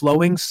already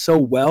flowing so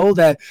well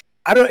that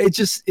it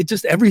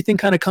just everything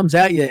kind of comes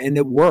at you and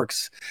it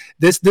works.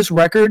 This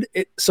record,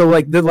 so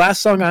like the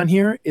last song on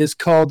here is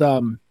called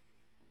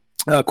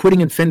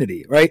Quitting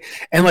Infinity, right?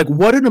 And like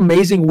what an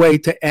amazing way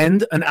to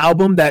end an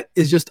album that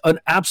is just an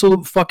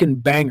absolute fucking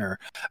banger.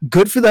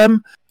 Good for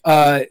them.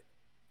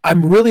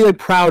 I'm really like,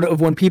 proud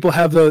of when people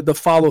have the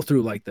follow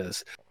through like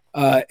this,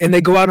 and they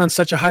go out on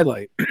such a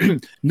highlight.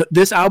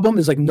 This album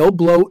is like no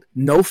bloat,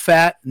 no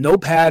fat, no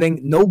padding,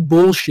 no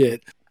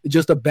bullshit.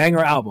 Just a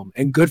banger album,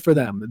 and good for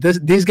them.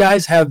 These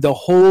guys have the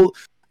whole,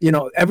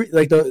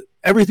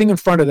 everything in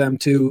front of them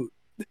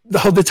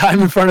the time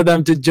in front of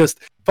them to just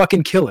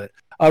fucking kill it.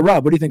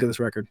 Rob, what do you think of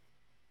this record?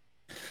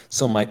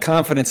 So my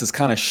confidence is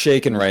kind of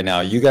shaken right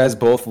now. You guys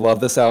both love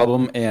this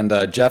album, and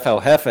Jeff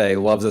El Jefe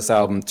loves this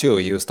album too.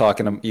 He was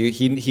talking.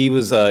 He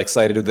was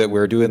excited that we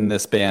were doing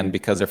this band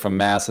because they're from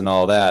Mass and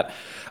all that.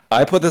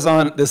 I put this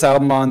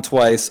album on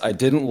twice. I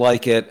didn't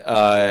like it,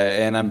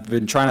 and I've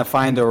been trying to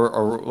find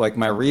like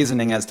my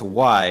reasoning as to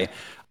why.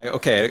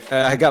 Okay,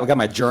 I got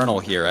my journal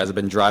here as I've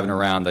been driving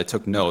around. I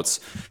took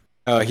notes.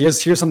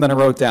 Here's something I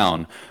wrote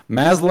down.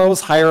 Maslow's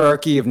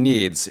hierarchy of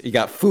needs. You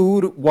got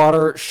food,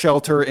 water,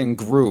 shelter, and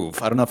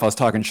groove. I don't know if I was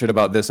talking shit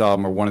about this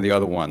album or one of the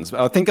other ones.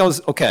 I think I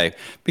was okay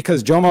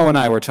because JoMo and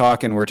I were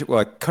talking.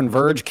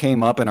 Converge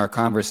came up in our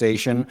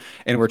conversation,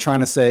 and we're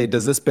trying to say,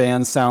 does this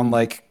band sound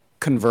like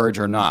Converge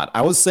or not?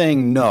 I was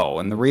saying no,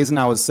 and the reason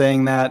I was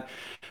saying that,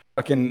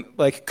 fucking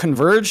like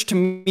Converge to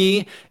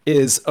me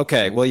is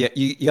okay. Well, yeah,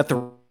 you got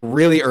the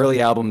really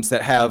early albums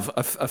that have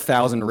a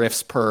 1,000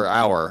 riffs per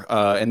hour,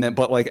 and then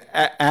but like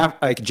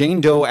like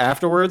Jane Doe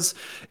afterwards,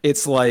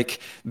 it's like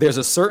there's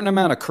a certain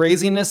amount of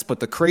craziness, but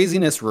the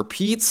craziness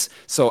repeats.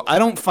 So I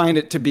don't find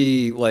it to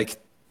be like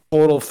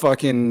total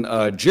fucking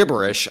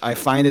gibberish. I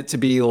find it to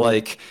be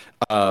like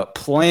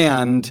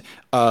planned,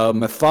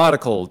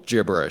 methodical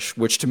gibberish,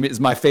 which to me is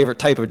my favorite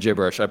type of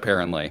gibberish,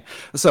 apparently.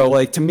 So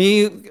like to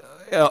me,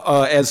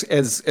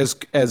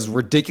 as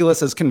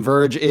ridiculous as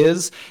Converge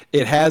is,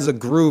 it has a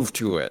groove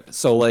to it.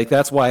 So like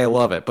that's why I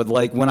love it. But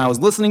like when I was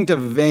listening to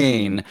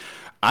Vane,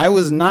 I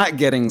was not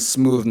getting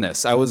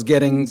smoothness. I was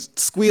getting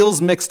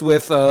squeals mixed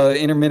with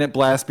intermittent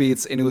blast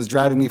beats, and it was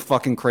driving me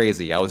fucking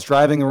crazy. I was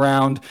driving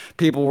around,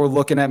 people were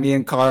looking at me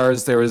in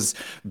cars, there was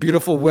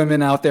beautiful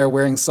women out there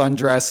wearing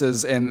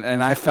sundresses, and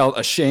I felt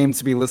ashamed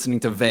to be listening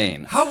to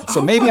Vane.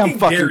 So maybe I'm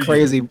fucking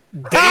crazy.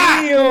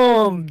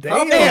 Damn!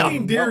 How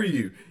fucking dare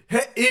you?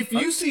 If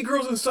you see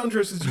girls in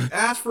sundresses, you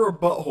ask for a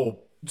butthole.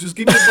 Just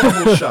give me a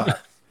butthole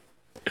shot.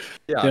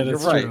 Yeah, you're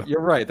right. True. You're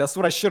right. That's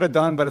what I should have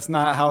done, but it's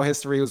not how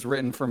history was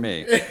written for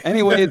me.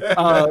 Anyway,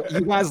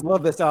 you guys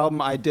love this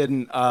album. I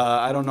didn't.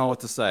 I don't know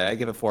what to say. I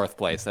give it 4th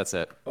place. That's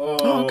it.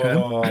 Oh,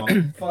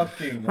 okay.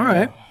 Fucking. All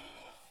right.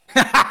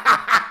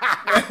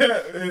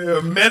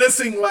 A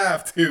menacing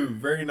laugh too.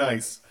 Very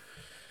nice.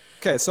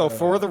 Okay, so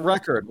for the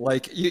record,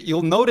 like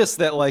you'll notice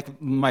that like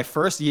my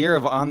first year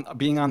of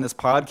being on this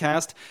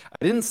podcast,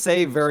 I didn't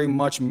say very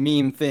much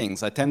mean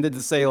things. I tended to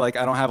say like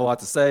I don't have a lot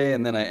to say,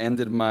 and then I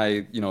ended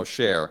my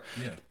share.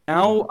 Yeah.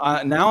 Now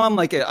I'm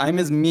like I'm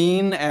as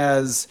mean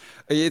as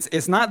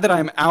it's not that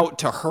I'm out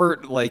to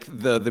hurt like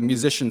the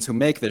musicians who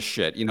make this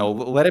shit.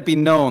 Let it be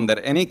known that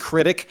any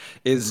critic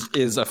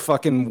is a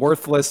fucking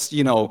worthless.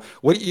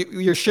 What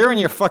you're sharing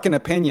your fucking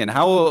opinion.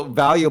 How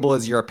valuable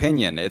is your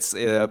opinion? It's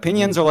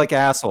opinions are like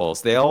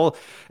assholes.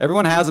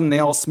 Everyone has them. They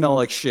all smell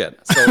like shit.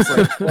 So it's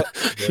like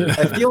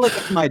I feel like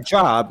it's my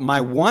job.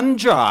 My one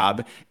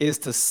job is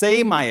to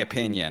say my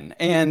opinion,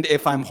 and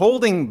if I'm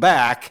holding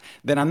back,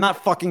 then I'm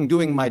not fucking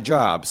doing my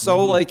job.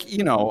 So like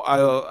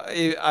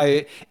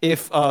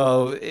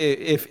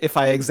if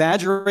I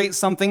exaggerate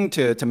something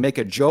to make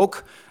a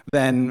joke,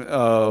 then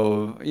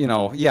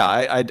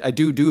I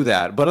do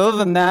that. But other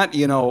than that,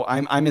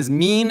 I'm as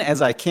mean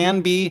as I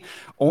can be,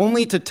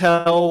 only to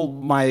tell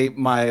my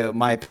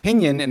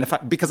opinion. And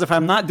because if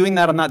I'm not doing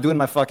that, I'm not doing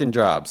my fucking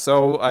job.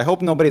 So I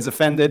hope nobody's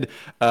offended.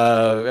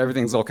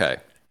 Everything's okay.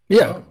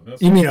 Yeah,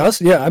 you mean us?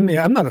 Yeah, I mean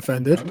I'm not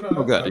offended.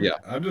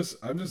 I'm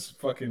just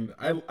fucking.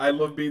 I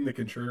love being the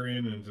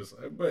contrarian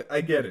but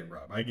I get it,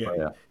 Rob. I get it.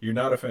 Yeah. You're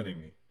not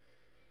offending me.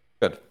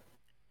 Good.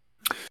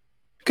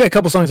 Okay, a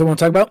couple songs I want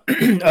to talk about.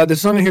 There's a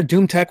song in here,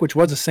 Doom Tech, which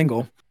was a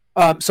single.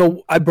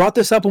 So I brought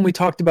this up when we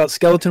talked about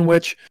Skeleton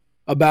Witch.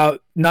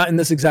 about, not in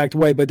this exact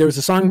way, but there was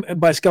a song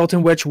by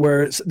Skeleton Witch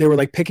where they were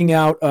like picking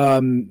out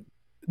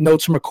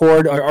notes from a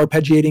chord or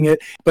arpeggiating it,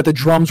 but the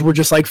drums were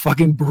just like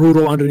fucking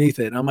brutal underneath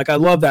it. And I'm like, I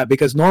love that,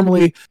 because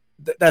normally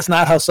that's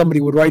not how somebody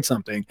would write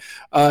something.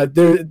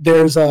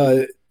 There's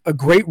a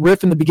great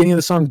riff in the beginning of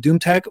the song Doom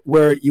Tech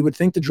where you would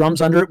think the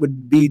drums under it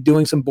would be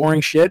doing some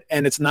boring shit,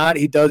 and it's not.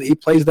 He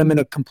plays them in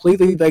a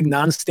completely like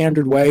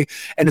non-standard way,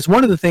 and it's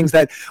one of the things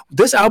that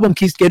this album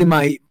keeps getting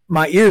my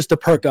ears to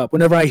perk up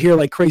whenever I hear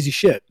like crazy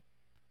shit.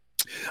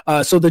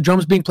 So the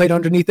drums being played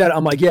underneath that,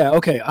 I'm like, yeah,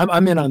 okay,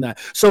 I'm in on that.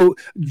 So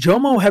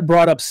JoMo had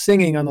brought up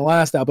singing on the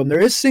last album. There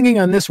is singing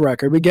on this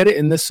record. We get it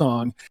in this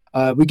song.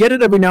 We get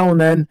it every now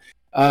and then.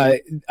 I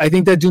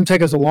think that Doom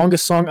Tech is the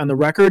longest song on the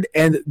record,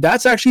 and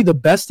that's actually the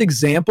best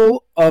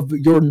example of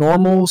your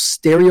normal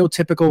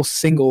stereotypical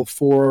single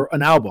for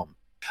an album.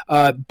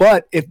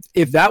 But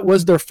if that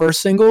was their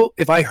first single,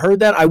 if I heard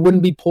that, I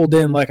wouldn't be pulled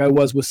in like I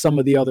was with some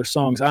of the other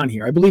songs on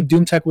here. I believe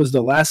Doom Tech was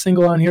the last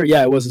single on here.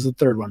 Yeah, it was the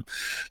third one.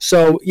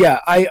 So yeah,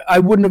 I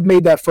wouldn't have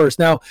made that first.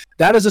 Now,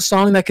 that is a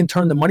song that can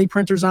turn the money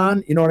printers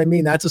on. You know what I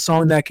mean? That's a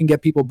song that can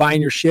get people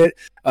buying your shit.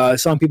 A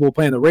song people will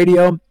play on the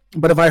radio.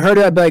 But if I heard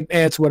it, I'd be like,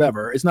 it's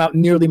whatever. It's not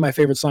nearly my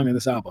favorite song on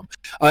this album.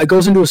 It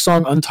goes into a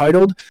song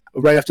Untitled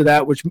right after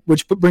that, which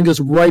brings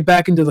us right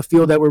back into the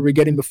feel that we were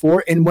getting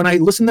before. And when I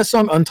listen to that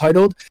song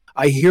Untitled,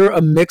 I hear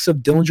a mix of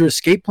Dillinger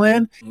Escape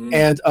Plan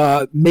and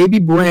maybe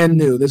Brand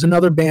New. There's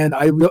another band.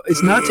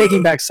 It's not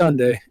Taking Back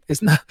Sunday.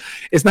 It's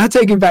not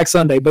Taking Back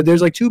Sunday, but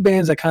there's like two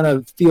bands that kind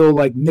of feel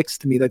like mixed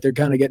to me, that they're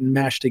kind of getting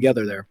mashed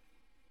together there.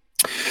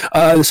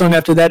 The song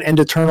after that,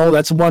 End Eternal,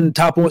 that's one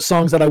top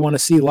songs that I want to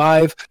see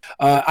live.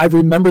 I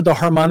remembered the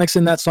harmonics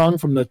in that song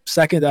from the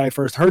second that I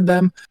first heard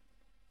them.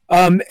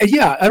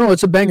 Yeah, I don't know,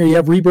 it's a banger. You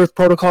have Rebirth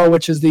Protocol,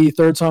 which is the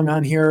third song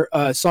on here.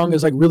 Song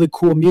is like really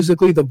cool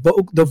musically. The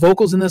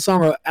vocals in this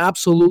song are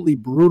absolutely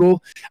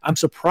brutal. I'm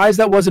surprised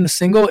that wasn't a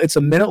single. It's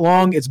a minute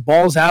long. It's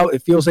balls out.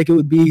 It feels like it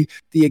would be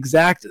the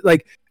exact,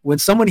 like when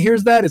someone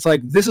hears that, it's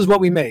like, this is what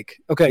we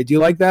make. Okay, do you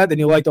like that? Then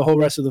you like the whole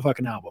rest of the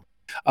fucking album.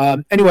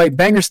 Anyway,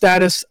 banger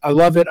status. I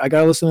love it. I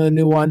gotta listen to the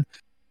new one.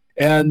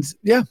 And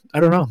yeah, I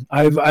don't know.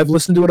 I've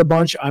listened to it a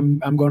bunch. I'm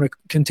going to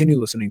continue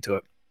listening to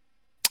it.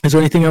 Is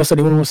there anything else that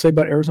anyone wants to say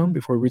about Errorzone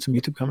before we read some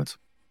YouTube comments?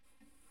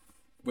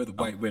 Where the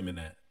white women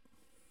at?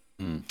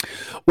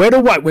 Where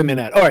the white women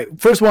at? All right,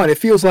 first one. It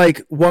feels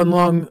like one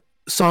long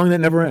song that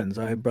never ends.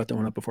 I brought that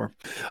one up before.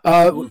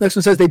 Next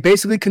one says, they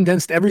basically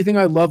condensed everything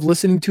I loved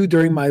listening to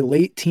during my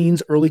late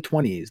teens, early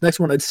 20s.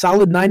 Next one, a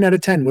solid 9 out of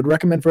 10. Would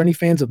recommend for any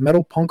fans of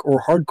metal, punk,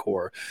 or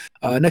hardcore.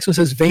 Next one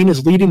says, Vane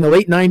is leading the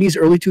late 90s,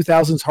 early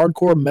 2000s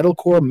hardcore,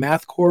 metalcore,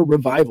 mathcore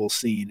revival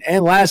scene.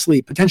 And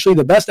lastly, potentially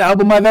the best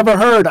album I've ever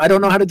heard. I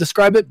don't know how to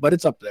describe it, but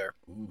it's up there.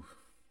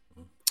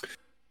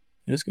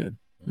 It's good.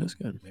 It's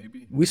good.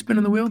 Maybe. We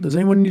spinning the wheel? Does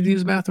anyone need to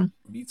use the bathroom?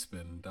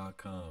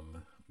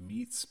 Meatspin.com.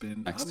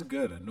 Meatspin. I'm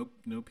good.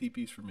 No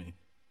PPs for me.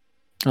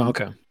 Oh,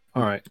 okay.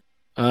 All right.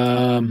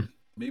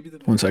 Maybe the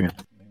one second.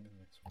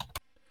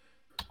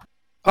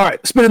 All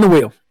right. Spinning the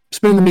wheel.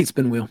 Spinning the meat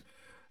spin wheel.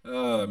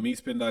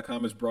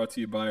 Meatspin.com is brought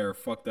to you by our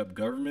fucked up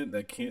government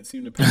that can't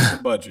seem to pass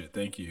the budget.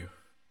 Thank you.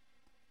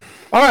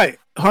 All right.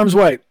 Harm's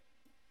Way.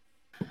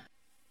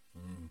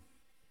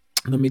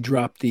 Let me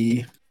drop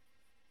the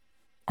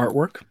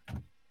artwork.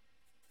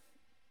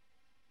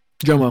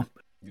 JoMo,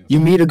 you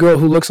meet a girl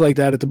who looks like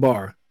that at the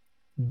bar.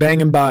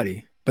 Banging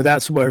body. But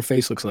that's what her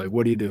face looks like.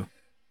 What do you do?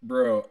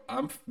 Bro,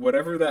 I'm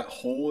whatever that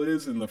hole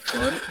is in the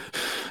front.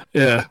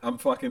 Yeah. I'm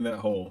fucking that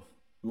hole.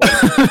 Like,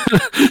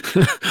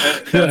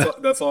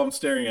 that's all I'm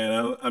staring at.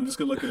 I'm just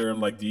gonna look at her.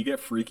 I'm like, do you get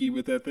freaky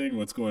with that thing?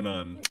 What's going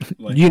on?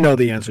 Like, you know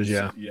the answers,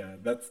 yeah. Yeah,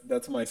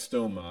 that's my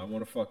stoma. I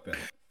want to fuck that.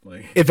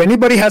 Like, if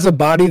anybody has a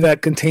body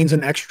that contains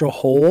an extra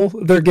hole,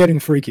 they're getting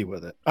freaky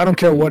with it. I don't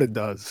care what it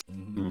does.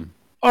 Mm-hmm.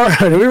 All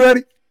right, are we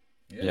ready?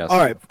 Yes. All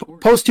right.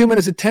 Posthuman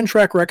is a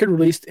 10-track record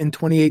released in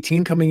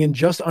 2018, coming in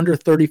just under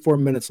 34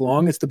 minutes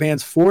long. It's the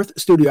band's fourth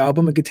studio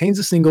album and contains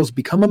the singles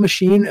Become a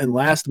Machine and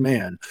Last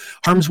Man.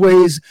 Harm's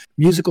Way's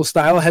musical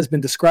style has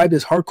been described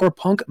as hardcore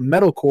punk,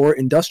 metalcore,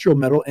 industrial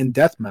metal, and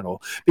death metal,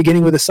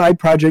 beginning as a side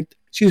project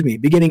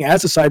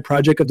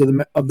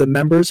of the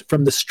members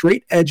from the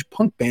straight edge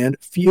punk band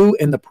Few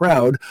and the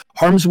Proud.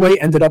 Harm's Way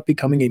ended up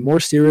becoming a more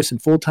serious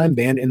and full-time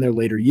band in their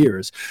later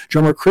years.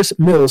 Drummer Chris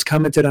Mills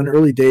commented on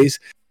early days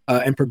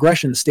and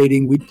progression,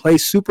 stating, we'd play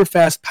super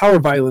fast power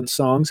violence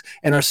songs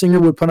and our singer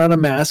would put on a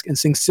mask and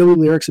sing silly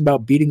lyrics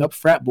about beating up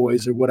frat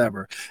boys or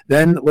whatever.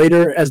 Then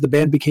later, as the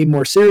band became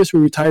more serious, we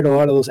retired a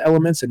lot of those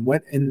elements and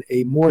went in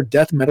a more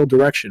death metal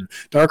direction,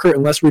 darker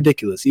and less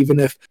ridiculous, even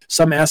if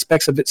some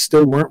aspects of it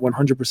still weren't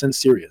 100%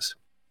 serious.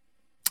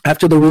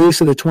 After the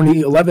release of the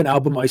 2011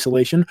 album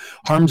Isolation,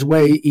 Harm's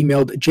Way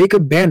emailed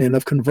Jacob Bannon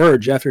of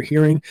Converge after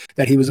hearing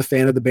that he was a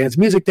fan of the band's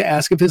music to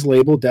ask if his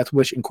label, Death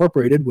Wish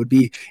Incorporated, would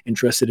be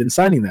interested in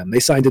signing them. They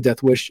signed to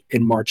Death Wish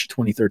in March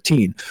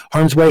 2013.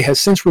 Harm's Way has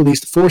since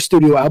released 4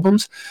 studio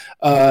albums,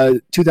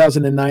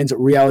 2009's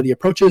Reality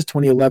Approaches,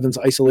 2011's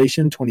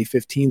Isolation,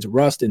 2015's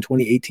Rust, and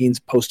 2018's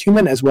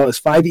Posthuman, as well as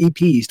 5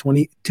 EPs,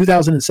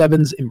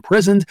 2007's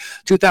Imprisoned,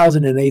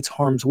 2008's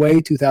Harm's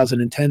Way,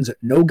 2010's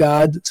No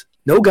Gods,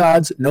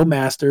 No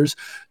Masters,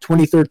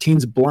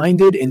 2013's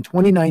Blinded, and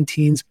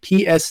 2019's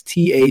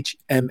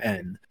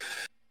PSTHMN.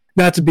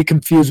 Not to be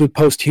confused with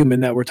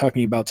Posthuman that we're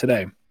talking about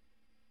today.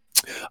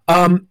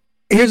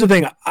 Here's the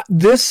thing.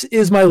 This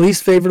is my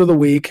least favorite of the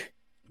week.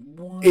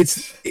 What?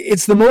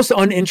 It's the most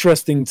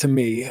uninteresting to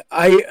me.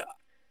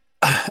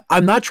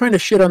 I'm not trying to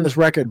shit on this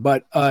record,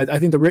 but I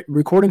think the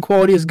recording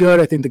quality is good.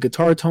 I think the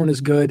guitar tone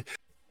is good.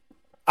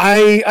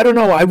 I don't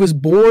know. I was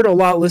bored a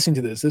lot listening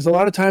to this. There's a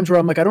lot of times where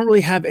I'm like, I don't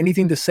really have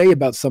anything to say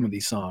about some of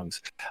these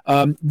songs.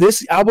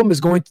 This album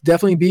is going to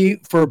definitely be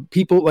for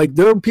people, like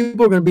there are people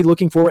who are going to be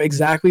looking for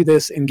exactly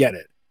this and get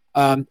it.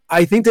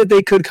 I think that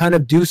they could kind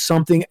of do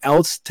something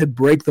else to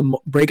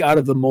break out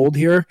of the mold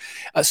here.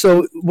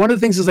 So one of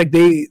the things is like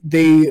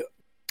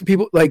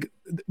people like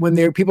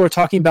when people are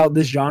talking about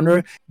this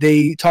genre,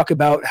 they talk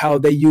about how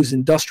they use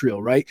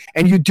industrial, right?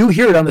 And you do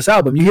hear it on this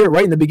album. You hear it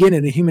right in the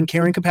beginning. In Human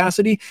Carrying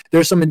Capacity,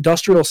 there's some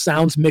industrial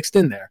sounds mixed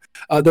in there.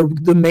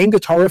 The main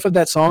guitar riff of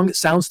that song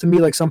sounds to me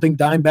like something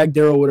Dimebag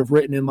Darrell would have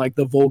written in like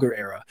the Vulgar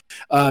era.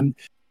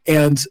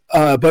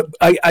 But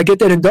I get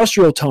that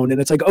industrial tone, and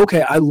it's like,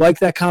 okay, I like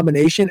that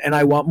combination, and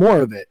I want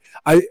more of it.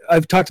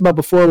 I've talked about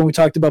before when we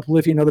talked about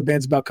Polyphia and other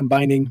bands about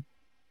combining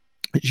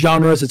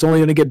genres. It's only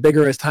going to get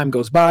bigger as time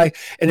goes by,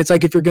 and it's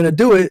like if you're going to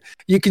do it,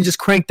 you can just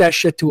crank that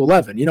shit to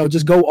 11,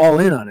 just go all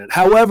in on it.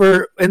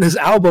 However, in this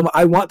album,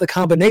 I want the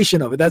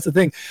combination of it. That's the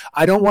thing.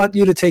 I don't want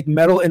you to take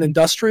metal and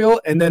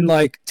industrial and then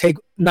like take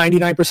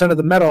 99% of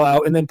the metal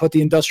out and then put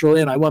the industrial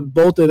in. I want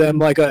both of them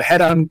like a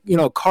head-on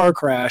car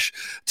crash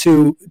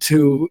to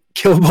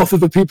kill both of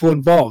the people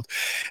involved.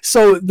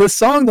 So the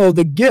song, though,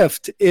 The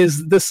Gift,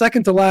 is the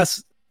second to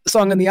last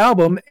song on the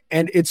album,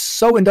 and it's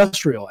so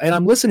industrial, and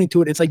I'm listening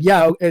to it. It's like,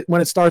 when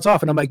it starts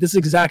off, and I'm like, this is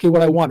exactly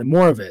what I wanted,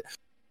 more of it.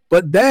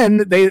 But then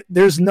the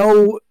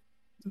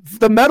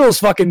metal's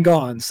fucking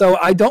gone, so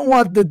I don't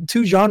want the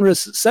two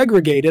genres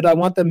segregated. I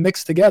want them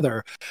mixed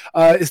together.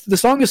 The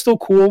song is still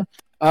cool.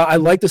 I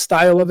like the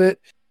style of it,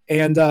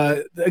 and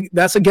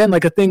that's again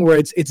like a thing where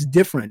it's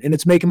different, and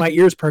it's making my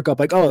ears perk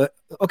up, like, oh,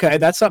 okay,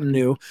 that's something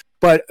new.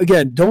 But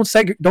again, don't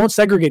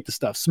segregate the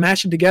stuff.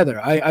 Smash it together.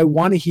 I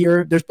want to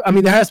hear. There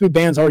has to be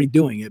bands already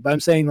doing it. But I'm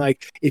saying,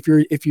 like, if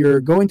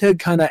you're going to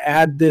kind of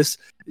add this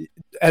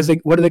as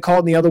what do they call it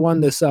in the other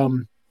one? This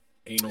anal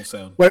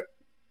sound. What?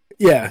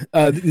 Yeah,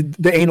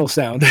 the anal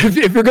sound.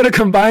 If you're going to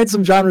combine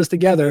some genres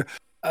together,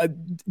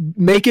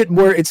 make it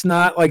where it's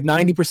not like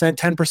 90%,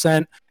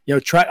 10%.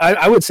 Try.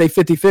 I would say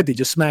 50-50.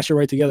 Just smash it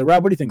right together.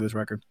 Rob, what do you think of this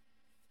record?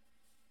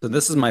 So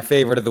this is my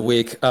favorite of the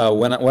week.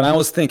 When I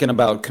was thinking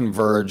about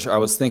Converge, I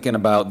was thinking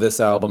about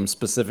this album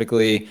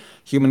specifically: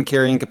 Human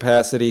Carrying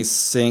Capacity,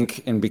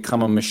 Sink, and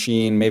Become a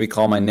Machine, Maybe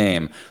Call My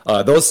Name.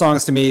 Those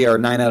songs to me are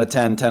 9 out of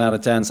 10, 10 out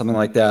of 10, something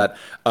like that.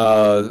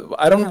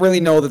 I don't really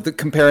know that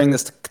comparing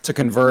this to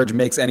Converge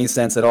makes any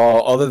sense at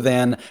all, other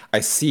than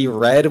I see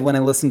red when I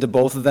listen to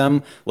both of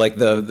them. Like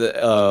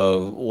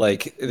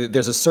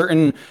there's a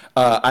certain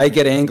I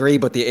get angry,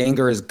 but the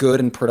anger is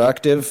good and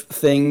productive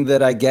thing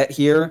that I get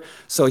here.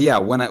 So yeah,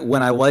 when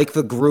I like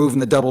the groove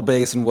and the double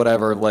bass and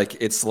whatever, like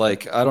it's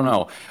like I don't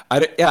know.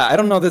 I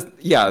don't know this.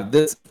 Yeah,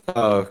 this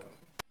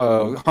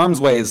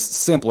Harm's Way is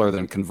simpler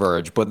than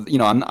Converge, but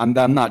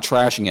I'm not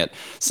trashing it.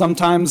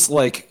 Sometimes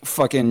like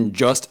fucking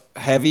just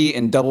heavy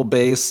and double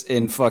bass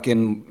and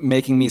fucking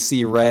making me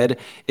see red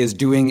is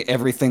doing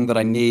everything that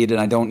I need,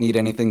 and I don't need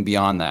anything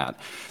beyond that.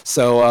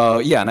 So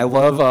and I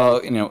love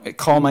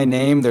Call My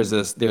Name. There's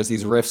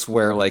these riffs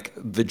where like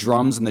the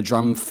drums and the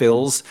drum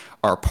fills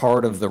are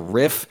part of the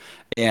riff,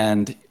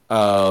 and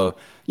a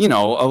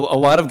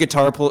lot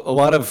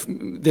of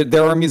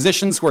there are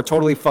musicians who are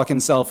totally fucking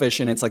selfish,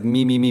 and it's like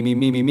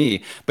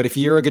me. But if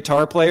you're a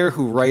guitar player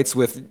who writes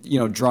with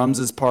drums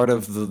as part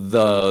of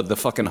the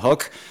fucking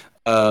hook,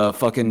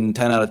 fucking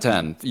 10 out of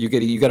 10. You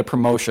get a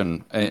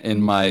promotion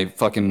in my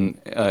fucking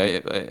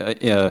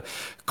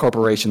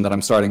corporation that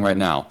I'm starting right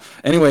now.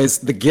 Anyways,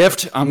 The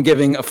Gift, I'm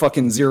giving a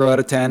fucking 0 out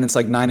of 10. It's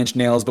like 9 Inch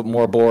Nails, but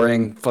more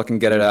boring. Fucking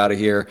get it out of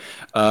here.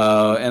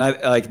 And I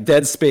like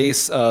Dead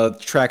Space.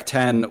 Track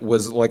 10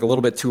 was like a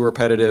little bit too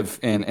repetitive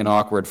and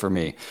awkward for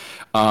me.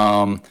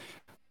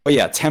 But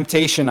yeah,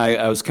 Temptation,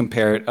 I was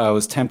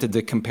tempted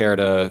to compare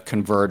to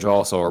Converge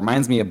also. It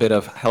reminds me a bit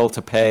of Hell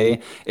to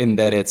Pay in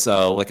that it's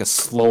like a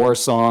slower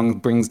song,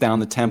 brings down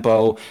the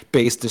tempo,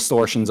 bass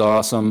distortion's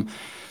awesome.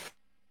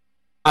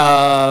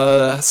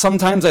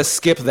 Sometimes I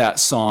skip that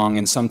song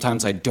and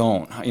sometimes I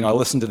don't. I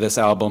listen to this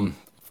album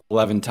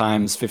 11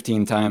 times,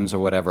 15 times, or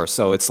whatever.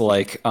 So it's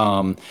like,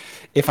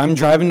 if I'm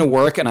driving to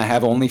work and I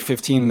have only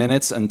 15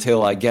 minutes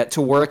until I get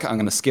to work, I'm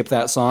going to skip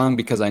that song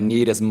because I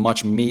need as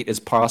much meat as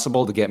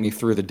possible to get me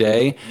through the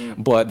day.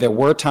 But there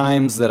were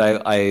times that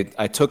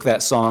I took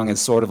that song as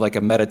sort of like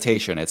a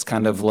meditation. It's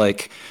kind of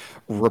like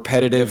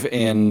repetitive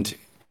and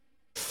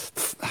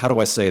how do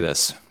I say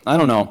this? I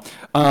don't know.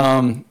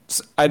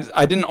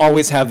 I didn't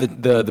always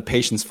have the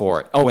patience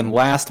for it. Oh, and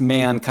Last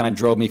Man kind of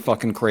drove me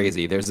fucking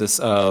crazy. There's this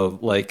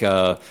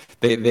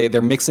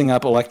they're mixing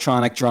up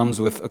electronic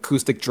drums with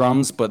acoustic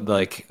drums, but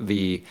like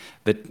the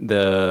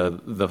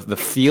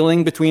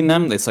feeling between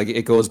them, it's like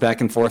it goes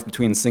back and forth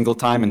between single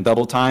time and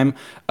double time.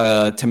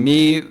 To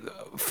me,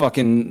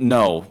 fucking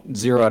no,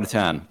 0 out of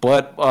 10.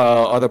 But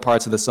other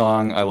parts of the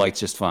song I liked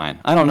just fine.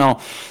 I don't know.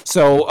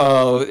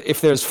 So if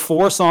there's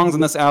 4 songs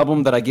in this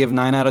album that I give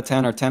 9 out of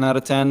 10 or 10 out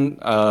of 10,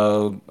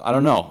 I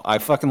don't know. I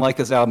fucking like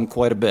this album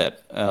quite a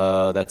bit.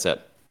 That's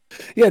it.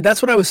 Yeah,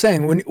 that's what I was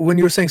saying when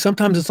you were saying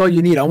sometimes it's all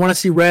you need. I want to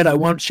see red. I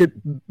want shit,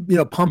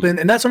 pumping,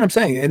 and that's what I'm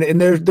saying. And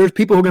there's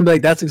people who are gonna be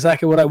like, that's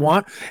exactly what I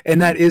want, and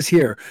that is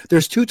here.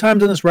 There's 2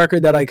 times on this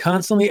record that I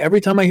constantly,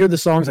 every time I hear the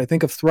songs, I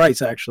think of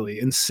Thrice. Actually,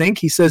 in Sync,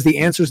 he says the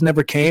answers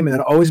never came, and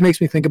it always makes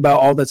me think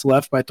about All That's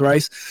Left by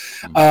Thrice.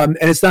 And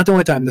it's not the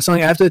only time. The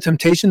song After the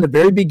Temptation, the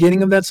very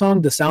beginning of that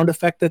song, the sound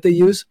effect that they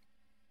use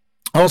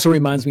also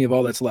reminds me of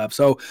All That's Left.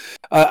 So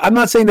I'm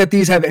not saying that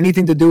these have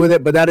anything to do with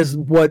it, but that is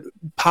what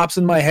pops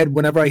in my head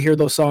whenever I hear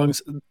those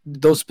songs,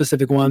 those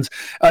specific ones.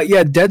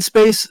 Dead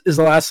Space is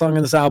the last song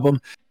on this album.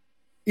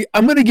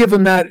 I'm going to give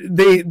them that.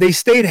 They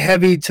stayed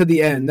heavy to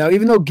the end. Now,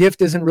 even though Gift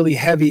isn't really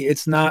heavy,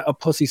 it's not a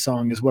pussy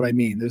song is what I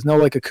mean. There's no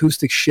like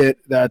acoustic shit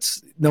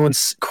that's no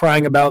one's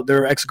crying about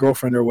their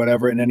ex-girlfriend or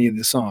whatever in any of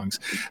the songs.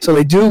 So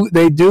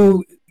they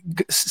do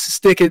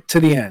stick it to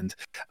the end.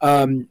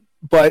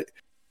 But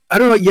I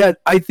don't know yet.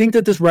 I think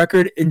that this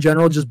record in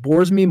general just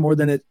bores me more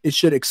than it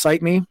should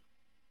excite me,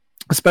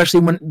 especially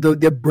when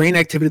the brain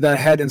activity that I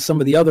had in some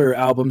of the other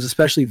albums,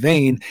 especially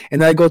Vain.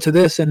 And then I go to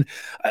this and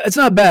it's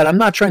not bad. I'm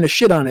not trying to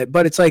shit on it,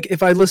 but it's like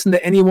if I listen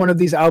to any one of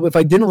these albums, if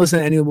I didn't listen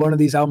to any one of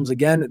these albums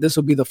again, this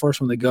will be the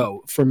first one to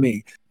go for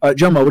me.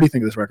 JoMo, what do you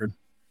think of this record?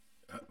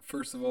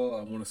 First of all,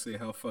 I want to say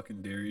how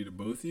fucking dare you to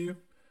both of you.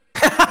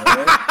 All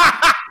right?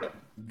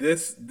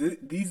 These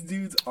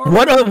dudes are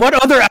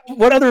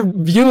what other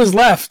view is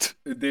left?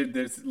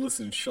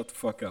 Listen, shut the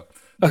fuck up.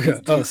 Okay.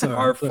 These dudes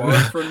are far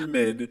from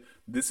mid.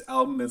 This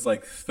album is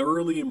like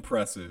thoroughly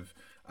impressive.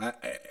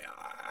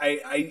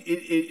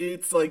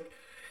 It's like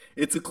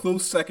it's a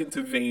close second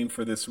to Vain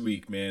for this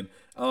week, man.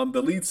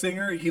 The lead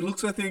singer, he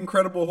looks like the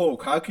Incredible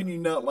Hulk. How can you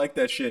not like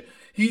that shit?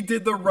 He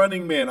did the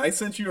Running Man. I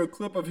sent you a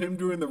clip of him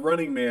doing the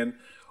Running Man,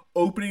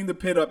 opening the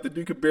pit up. The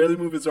dude could barely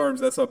move his arms.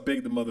 That's how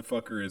big the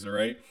motherfucker is, all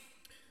right?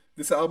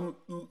 This album,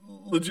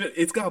 legit,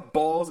 it's got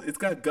balls. It's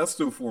got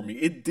gusto for me.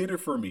 It did it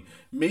for me.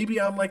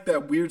 Maybe I'm like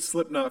that weird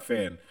Slipknot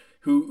fan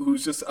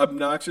who's just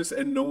obnoxious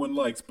and no one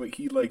likes, but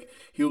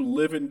he'll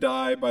live and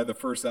die by the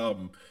first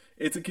album.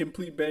 It's a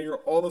complete banger.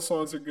 All the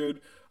songs are good.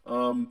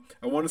 I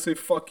want to say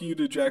fuck you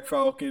to Jack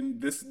Falcon.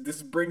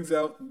 This brings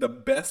out the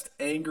best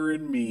anger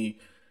in me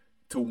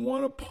to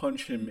want to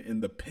punch him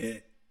in the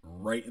pit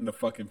right in the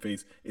fucking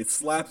face. It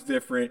slaps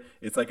different.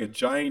 It's like a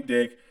giant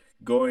dick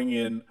going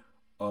in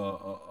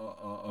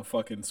a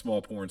fucking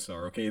small porn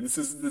star. Okay, this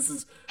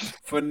is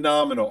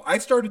phenomenal. I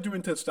started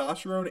doing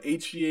testosterone,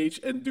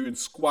 HGH, and doing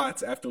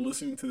squats after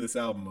listening to this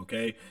album.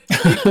 Okay,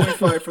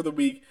 8.5 for the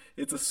week.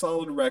 It's a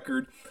solid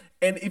record,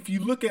 and if you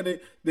look at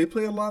it, they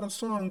play a lot of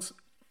songs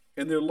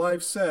in their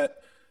live set.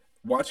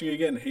 Watching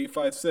again, Hey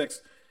 5-6,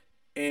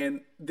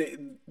 and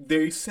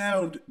they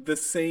sound the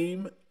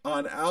same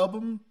on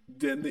album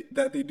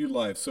that they do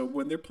live. So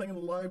when they're playing a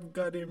live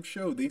goddamn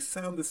show, they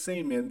sound the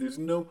same, man. There's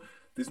no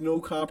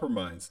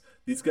compromise.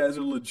 These guys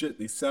are legit.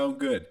 They sound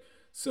good.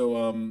 So,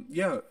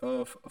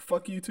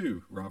 fuck you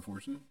too, Rob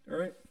Fortune. All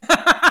right?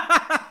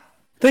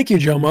 Thank you,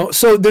 JoMo.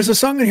 So there's a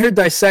song in here,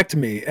 Dissect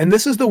Me. And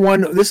this is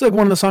one of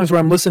the songs where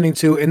I'm listening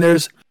to, and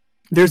there's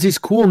these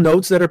cool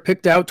notes that are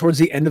picked out towards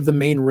the end of the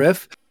main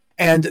riff.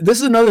 And this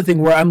is another thing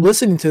where I'm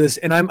listening to this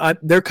and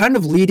they're kind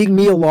of leading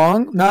me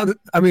along.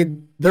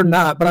 They're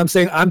not, but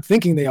I'm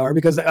thinking they are,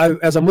 because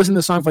as I'm listening to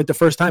the song for like the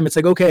first time, it's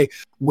like, okay,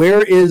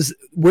 where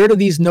do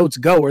these notes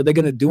go? Are they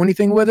going to do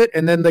anything with it?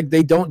 And then like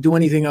they don't do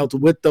anything else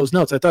with those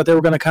notes. I thought they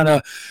were going to kind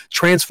of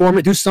transform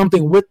it, do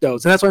something with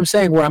those. And that's what I'm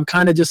saying, where I'm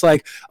kind of just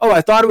like, oh,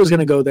 I thought it was going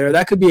to go there.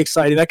 That could be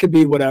exciting. That could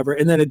be whatever.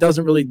 And then it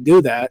doesn't really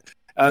do that.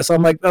 So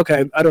I'm like,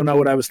 okay, I don't know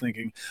what I was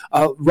thinking.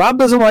 Rob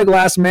doesn't like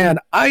Last Man.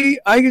 I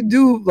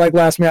do like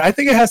Last Man. I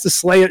think it has to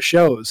slay at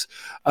shows.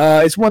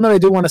 It's one that I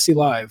do want to see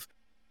live.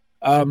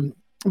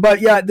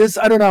 But yeah,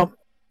 I don't know.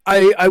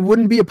 I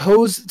wouldn't be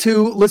opposed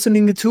to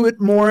listening to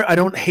it more. I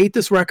don't hate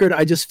this record.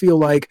 I just feel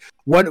like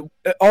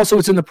also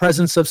it's in the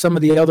presence of some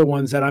of the other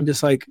ones that I'm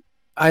just like,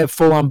 I have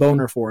full on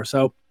boner for.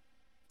 So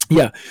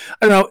yeah,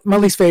 I don't know, my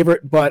least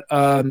favorite, but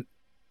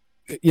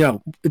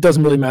it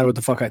doesn't really matter what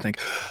the fuck I think.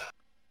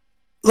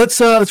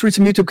 Let's read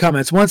some YouTube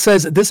comments. One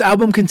says, this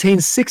album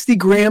contains 60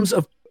 grams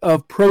of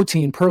of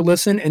protein per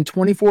listen and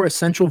 24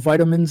 essential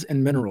vitamins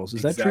and minerals.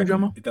 Is that true,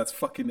 JoMo? That's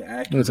fucking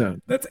accurate.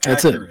 That's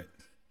accurate.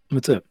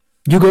 That's it.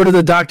 You go to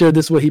the doctor,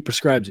 this is what he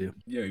prescribes you.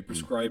 Yeah, he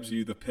prescribes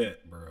you the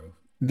pit, bro.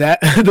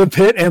 The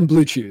pit and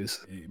blue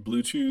chews.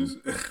 Blue chews?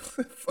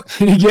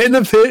 You get in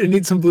the pit and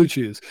need some blue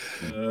chews.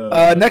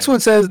 Next one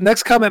says,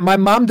 next comment, my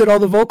mom did all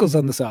the vocals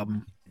on this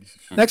album.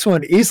 Next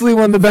one, easily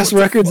one of the best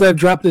records I've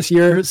dropped this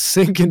year.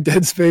 Sync and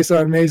Dead Space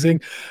are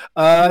amazing.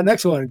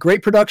 Next one,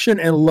 great production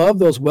and love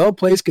those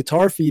well-placed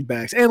guitar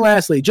feedbacks. And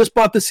lastly, just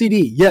bought the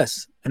CD.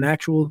 Yes, an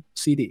actual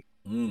CD.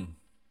 No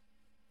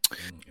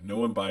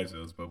one buys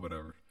those, but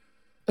whatever.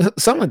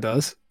 Someone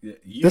does. Yeah,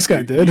 this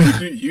guy did.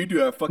 You do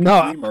have fucking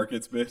flea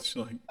markets, bitch.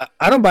 Like,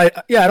 I don't buy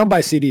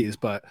CDs,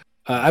 but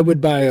I would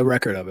buy a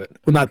record of it.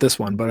 Well, not this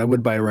one, but I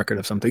would buy a record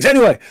of some things.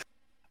 Anyway,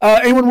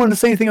 anyone want to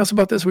say anything else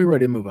about this? We're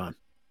ready to move on.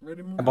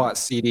 I bought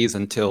CDs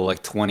until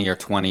like 20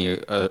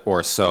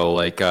 or so.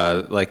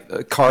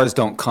 Like cars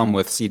don't come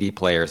with CD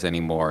players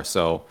anymore.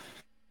 So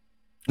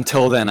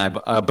until then,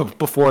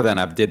 before then,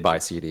 I did buy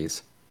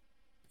CDs.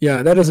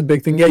 Yeah, that is a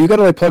big thing. Yeah, you got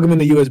to like plug them in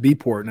the USB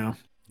port now.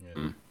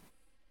 yeah.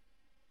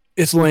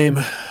 It's lame.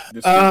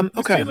 They're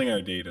okay. stealing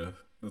our data.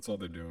 That's all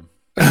they're doing.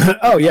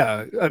 Oh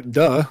yeah,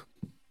 duh.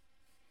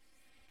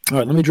 All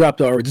right, let me drop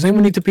the R. Does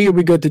anyone need to pee? Or are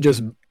we good to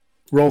just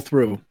roll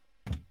through?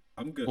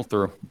 I'm good. Roll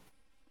through.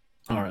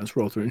 All right, let's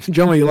roll through.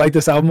 JoMo, you like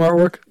this album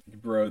artwork?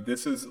 Bro,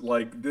 this is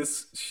like,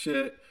 this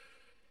shit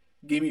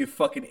gave me a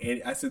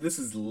fucking... I said, this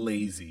is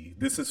lazy.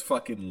 This is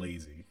fucking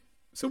lazy.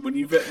 So when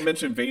you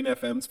mentioned Vane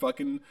FM's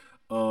fucking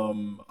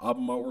album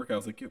artwork, I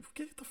was like,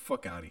 get the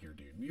fuck out of here,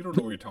 dude. You don't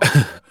know what you're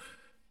talking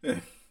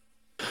about.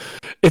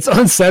 It's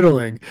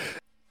unsettling.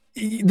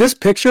 This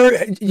picture,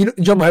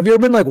 JoMo, have you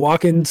ever been like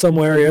walking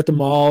somewhere, you're at the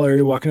mall or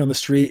you're walking on the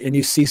street and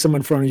you see someone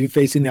in front of you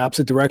facing the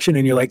opposite direction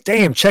and you're like,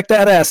 damn, check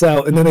that ass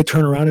out. And then they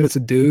turn around and it's a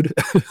dude.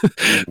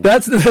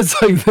 That's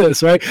like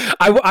this, right?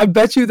 I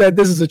bet you that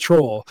this is a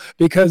troll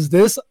because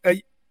this,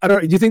 I don't,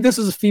 do you think this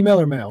is a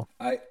female or male?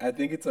 I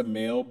think it's a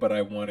male, but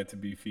I want it to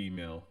be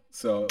female.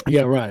 So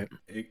yeah, right.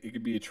 It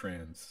could be a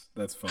trans.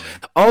 That's fine.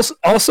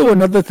 Also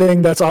another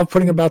thing that's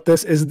off-putting about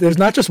this is there's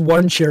not just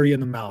one cherry in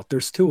the mouth.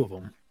 There's two of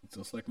them.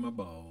 Just like my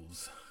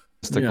balls.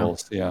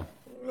 Testicles, yeah.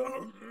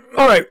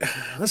 All right,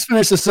 let's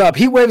finish this up.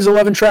 Heatwave's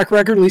 11-track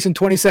record released in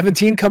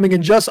 2017, coming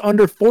in just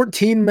under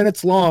 14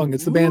 minutes long.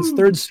 It's the band's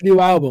third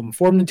studio album.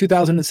 Formed in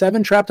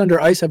 2007, Trapped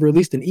Under Ice have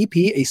released an EP,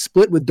 a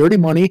split with Dirty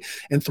Money,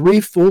 and 3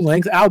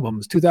 full-length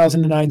albums.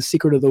 2009's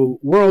Secret of the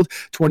World,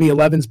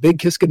 2011's Big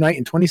Kiss Goodnight,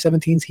 and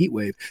 2017's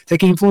Heatwave.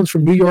 Taking influence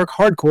from New York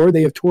hardcore,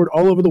 they have toured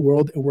all over the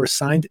world and were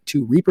signed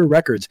to Reaper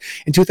Records.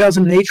 In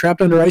 2008,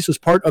 Trapped Under Ice was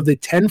part of the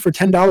 10 for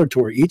 $10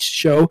 tour. Each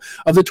show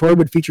of the tour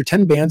would feature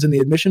 10 bands, and the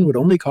admission would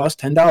only cost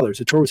 $10.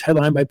 The tour was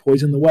headlined by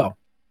Poison the Well.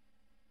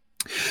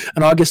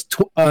 On August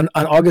 11,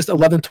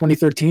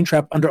 2013,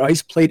 Trapped Under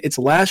Ice played its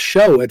last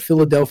show at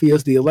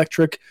Philadelphia's The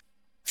Electric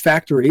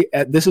Factory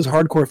at This Is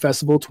Hardcore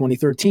Festival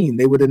 2013.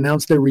 They would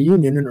announce their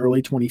reunion in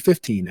early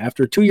 2015.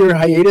 After a 2-year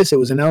hiatus, it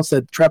was announced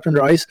that Trapped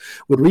Under Ice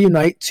would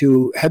reunite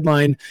to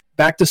headline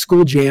Back to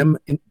School Jam,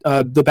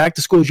 the Back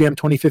to School Jam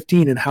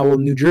 2015 in Howell,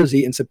 New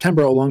Jersey in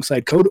September,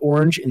 alongside Code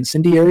Orange,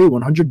 Incendiary,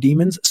 100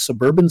 Demons,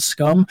 Suburban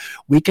Scum,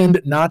 Weekend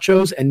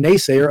Nachos, and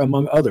Naysayer,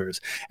 among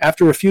others.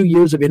 After a few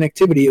years of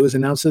inactivity, it was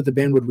announced that the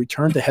band would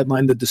return to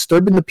headline the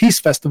Disturbing the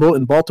Peace Festival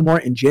in Baltimore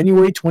in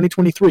January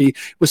 2023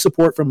 with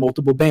support from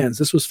multiple bands.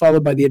 This was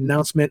followed by the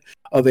announcement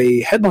of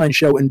a headline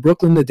show in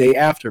Brooklyn the day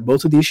after.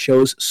 Both of these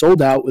shows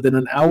sold out within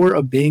an hour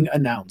of being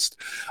announced.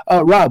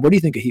 Rob, what do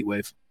you think of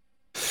Heatwave?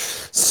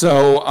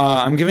 So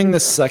I'm giving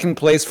this second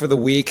place for the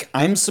week.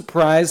 I'm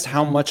surprised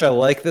how much I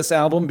like this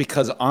album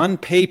because on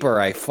paper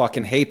I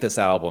fucking hate this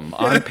album.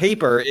 On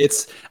paper,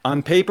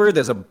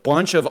 there's a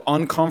bunch of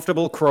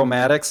uncomfortable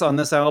chromatics on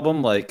this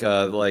album, like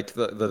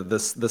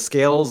the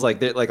scales,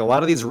 like a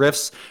lot of these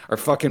riffs are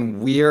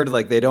fucking weird.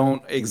 Like they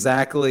don't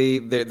exactly.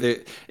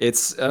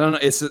 It's I don't know.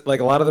 It's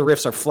like a lot of the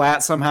riffs are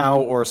flat somehow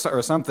or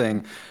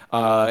something.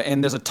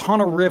 And there's a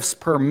ton of riffs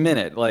per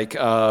minute.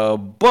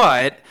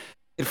 But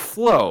it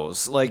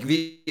flows. Like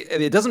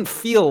it doesn't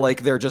feel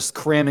like they're just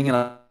cramming in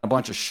a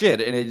bunch of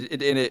shit, and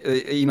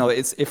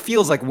it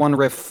feels like one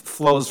riff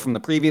flows from the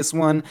previous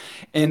one,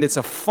 and it's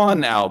a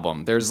fun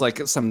album. There's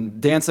like some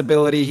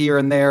danceability here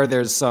and there.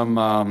 There's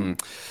some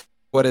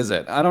what is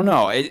it? I don't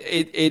know.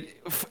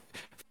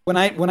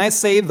 When I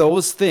say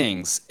those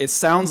things, it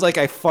sounds like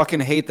I fucking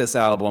hate this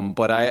album,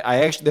 but I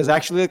actually there's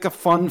actually like a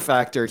fun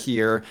factor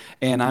here,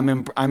 and I'm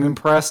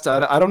impressed.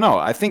 I don't know.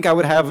 I think I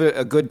would have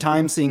a good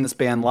time seeing this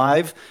band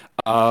live.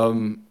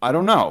 I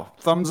don't know.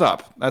 Thumbs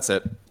up. That's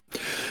it.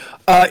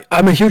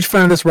 I'm a huge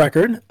fan of this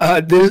record.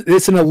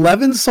 It's an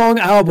 11-song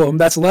album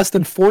that's less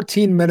than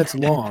 14 minutes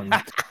long.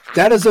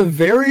 That is a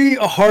very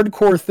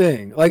hardcore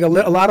thing. Like a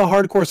lot of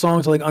hardcore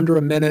songs are like under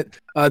a minute.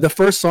 The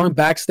first song,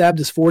 Backstabbed,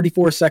 is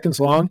 44 seconds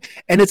long,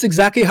 and it's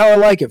exactly how I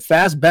like it.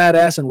 Fast,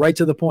 badass, and right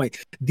to the point.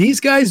 These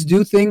guys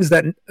do things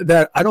that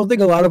I don't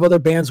think a lot of other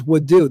bands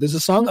would do. There's a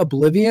song,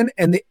 Oblivion,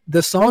 and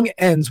the song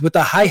ends with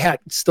the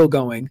hi-hat still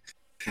going.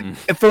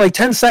 for like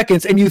 10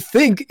 seconds, and you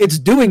think it's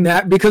doing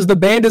that because the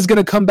band is going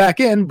to come back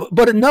in,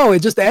 but no,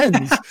 it just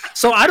ends.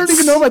 So I don't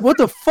even know like what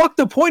the fuck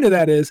the point of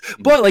that is.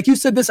 But like you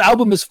said, this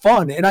album is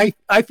fun, and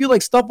I feel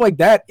like stuff like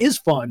that is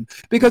fun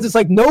because it's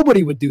like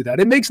nobody would do that.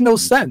 It makes no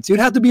sense. You'd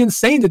have to be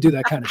insane to do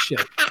that kind of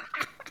shit.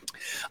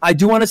 I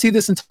do want to see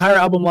this entire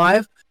album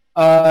live.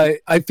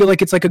 I feel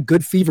like it's like a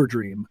good fever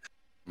dream.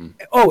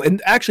 Oh,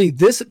 and actually,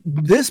 this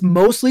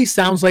mostly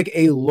sounds like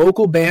a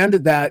local band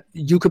that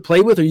you could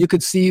play with or you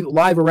could see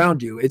live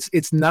around you.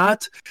 It's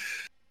not.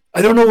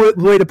 I don't know what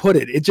way to put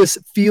it. It just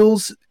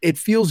feels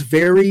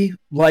very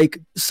like,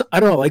 I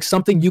don't know, like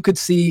something you could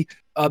see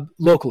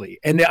locally.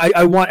 And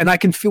I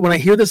can feel when I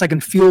hear this, I can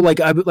feel like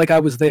I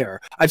was there.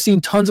 I've seen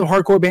tons of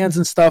hardcore bands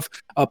and stuff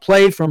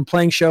play from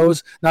playing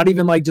shows, not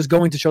even like just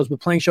going to shows, but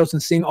playing shows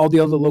and seeing all the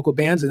other local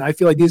bands. And I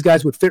feel like these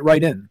guys would fit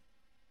right in.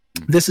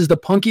 This is the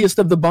punkiest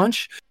of the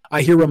bunch.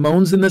 I hear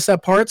Ramones in this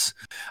at parts.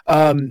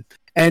 And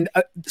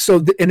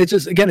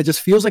it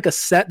just feels like a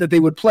set that they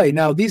would play.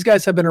 Now, these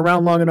guys have been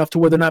around long enough to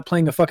where they're not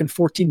playing a fucking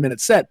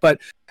 14-minute set,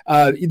 but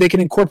they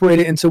can incorporate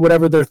it into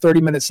whatever their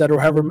 30-minute set or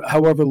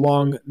however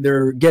long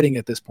they're getting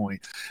at this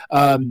point.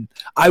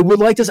 I would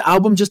like this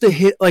album just to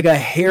hit like a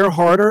hair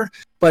harder,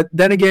 but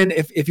then again,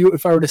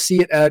 if I were to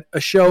see it at a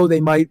show,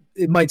 it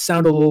might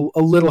sound a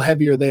little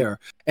heavier there.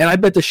 And I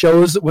bet the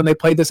shows when they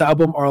play this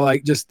album are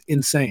like just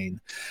insane.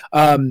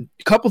 A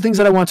couple things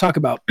that I want to talk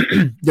about.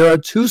 There are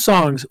 2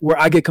 songs where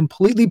I get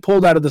completely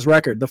pulled out of this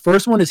record. The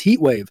first one is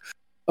Heatwave.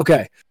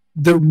 Okay.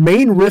 The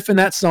main riff in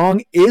that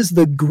song is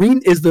the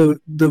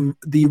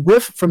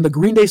riff from the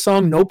Green Day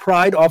song No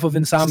Pride off of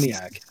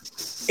Insomniac.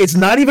 It's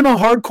not even a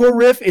hardcore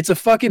riff. It's a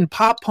fucking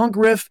pop punk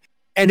riff.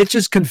 And it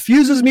just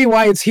confuses me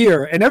why it's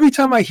here. And every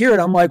time I hear it,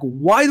 I'm like,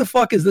 why the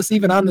fuck is this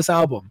even on this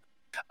album?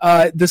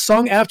 The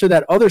song after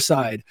that, Other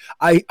Side,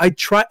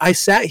 I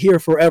sat here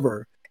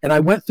forever and I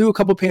went through a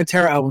couple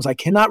Pantera albums. I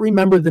cannot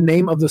remember the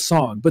name of the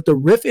song, but the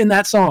riff in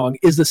that song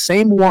is the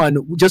same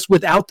one, just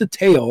without the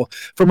tail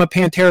from a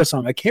Pantera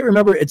song. I can't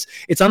remember.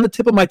 It's on the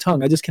tip of my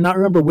tongue. I just cannot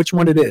remember which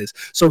one it is.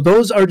 So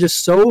those are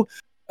just so...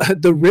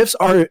 the riffs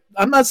are,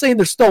 I'm not saying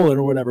they're stolen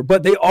or whatever,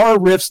 but they are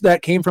riffs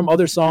that came from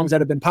other songs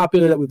that have been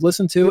popular that we've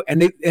listened to.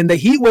 And the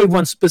Heatwave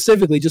one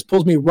specifically just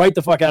pulls me right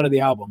the fuck out of the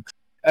album.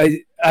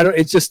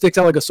 It just sticks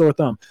out like a sore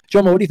thumb.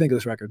 JoMo, what do you think of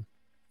this record?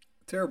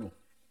 Terrible.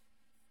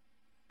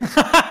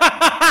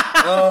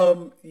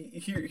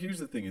 Here's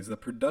the thing: is the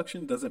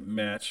production doesn't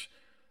match.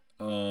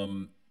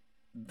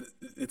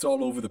 It's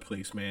all over the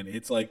place, man.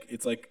 It's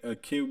like a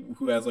kid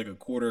who has like a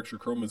quarter extra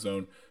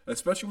chromosome,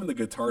 especially when the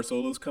guitar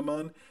solos come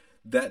on.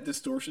 That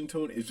distortion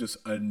tone is just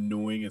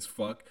annoying as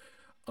fuck.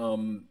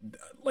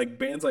 Like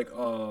bands like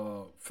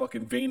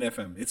fucking Vane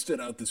FM, it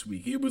stood out this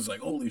week. It was like,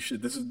 holy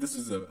shit, this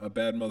is a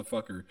bad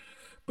motherfucker.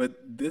 But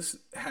this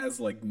has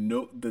like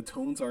the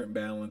tones aren't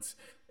balanced.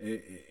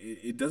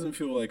 It doesn't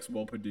feel like it's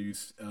well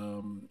produced.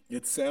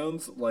 It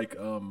sounds like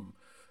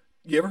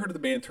you ever heard of the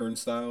band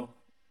Turnstile?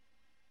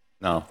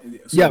 No.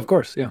 So, yeah, of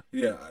course. Yeah.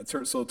 Yeah.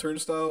 So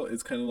Turnstile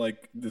is kind of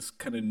like this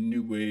kind of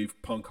new wave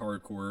punk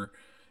hardcore.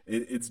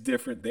 It's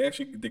different. They're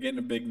getting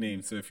a big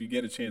name. So if you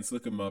get a chance,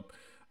 look them up.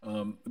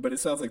 But it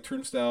sounds like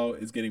Turnstile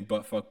is getting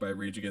butt fucked by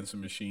Rage Against the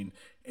Machine,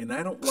 and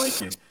I don't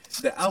like it.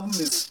 The album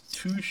is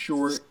too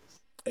short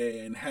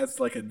and has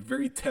like a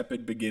very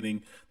tepid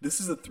beginning. This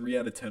is a 3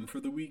 out of 10 for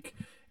the week,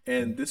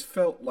 and this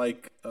felt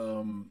like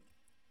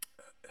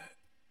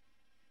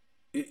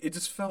it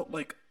just felt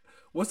like,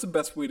 what's the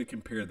best way to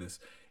compare this?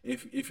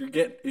 If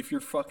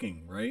you're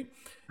fucking, right?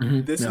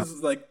 Mm-hmm, this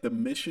is like the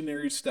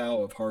missionary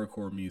style of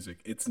hardcore music.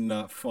 It's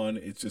not fun.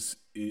 It's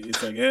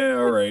like,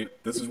 all right,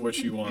 this is what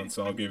she wants,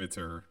 so I'll give it to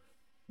her.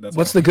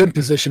 What's the good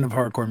position of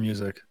hardcore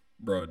music?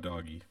 Bro,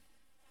 doggy.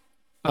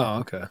 Oh,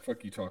 okay. What the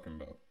fuck you talking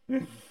about?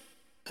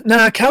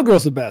 Nah,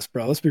 cowgirl's the best,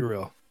 bro. Let's be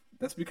real.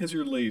 That's because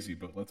you're lazy,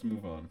 but let's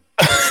move on.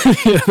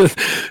 Yeah,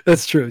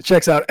 that's true.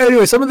 Checks out.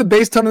 Anyway, some of the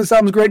bass tone of this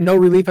album is great. No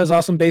Relief has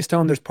awesome bass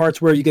tone. There's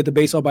parts where you get the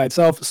bass all by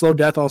itself. Slow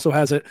Death also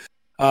has it.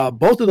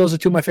 Both of those are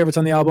 2 of my favorites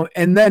on the album.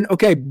 And then,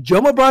 okay,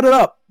 JoMo brought it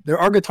up. There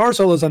are guitar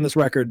solos on this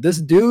record. This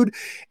dude,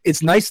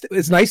 it's nice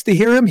to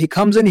hear him. He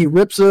comes in, he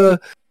rips a,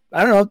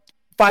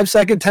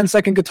 5-second,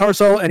 10-second guitar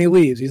solo, and he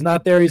leaves. He's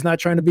not there. He's not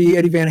trying to be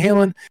Eddie Van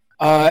Halen.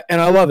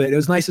 And I love it. It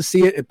was nice to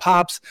see it. It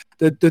pops.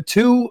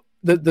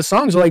 The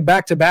songs are like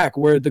back to back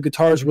where the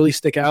guitars really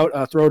stick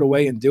out. Throw It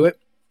Away and Do It.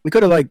 We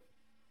could have like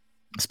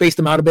spaced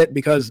them out a bit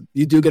because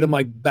you do get them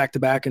like back to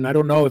back, and I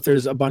don't know if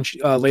there's a bunch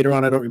later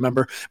on. I don't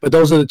remember, but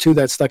those are the 2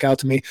 that stuck out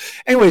to me.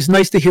 Anyways,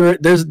 nice to hear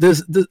it.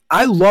 There's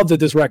I love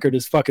that this record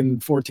is fucking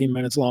 14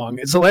 minutes long.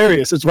 It's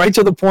hilarious. It's right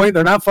to the point.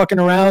 They're not fucking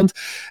around.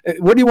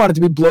 What do you want it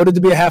to be bloated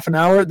to be a half an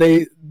hour?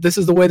 This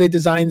is the way they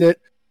designed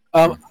it.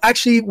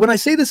 Actually, when I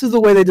say this is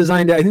the way they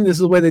designed it, I think this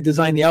is the way they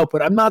designed the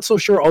output. I'm not so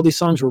sure all these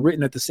songs were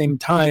written at the same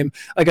time.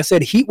 Like I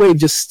said, Heatwave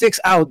just sticks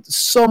out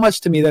so much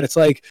to me that it's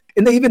like,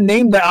 and they even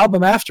named the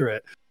album after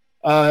it.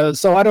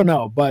 So I don't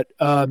know, but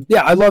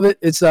yeah, I love it.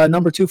 It's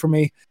number 2 for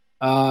me.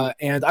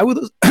 And I would,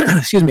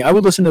 I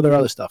would listen to their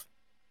other stuff.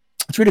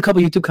 Let's read a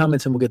couple YouTube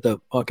comments and we'll get the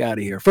fuck out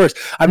of here. First,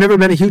 I've never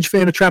been a huge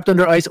fan of Trapped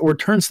Under Ice or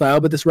Turnstile,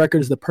 but this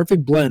record is the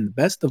perfect blend,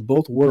 best of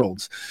both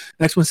worlds.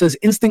 Next one says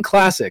instant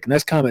classic.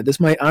 Next comment,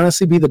 this might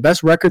honestly be the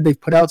best record they've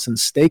put out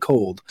since Stay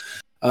Cold.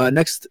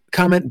 Next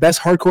comment,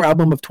 best hardcore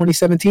album of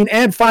 2017.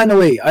 And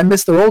finally, I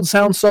miss their old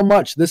sound so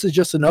much. This is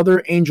just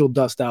another Angel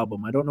Dust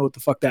album. I don't know what the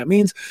fuck that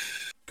means,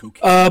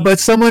 but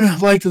someone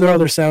liked their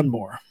other sound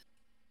more.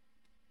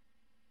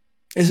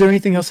 Is there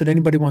anything else that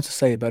anybody wants to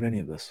say about any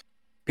of this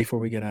before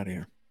we get out of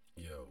here?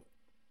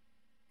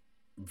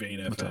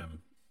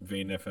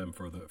 Vane FM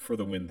for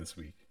the win this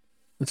week.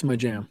 That's my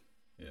jam.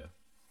 Yeah.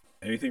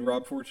 Anything,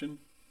 Rob Fortune?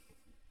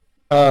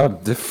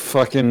 The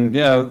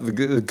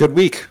good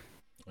week.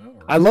 Oh, right.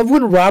 I love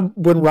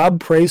when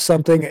Rob praised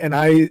something and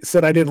I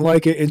said I didn't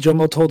like it, and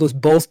JoMo told us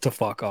both to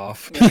fuck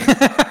off.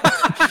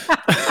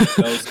 That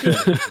was good.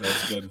 That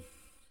was good.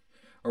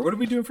 Or what are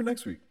we doing for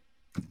next week?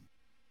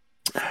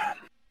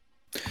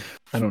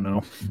 I don't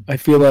know. I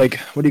feel like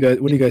what do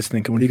you guys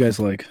thinking? What do you guys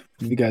like?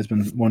 What have you guys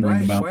been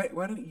wondering about?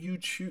 Why don't you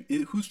choose?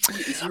 Whose choice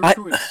is your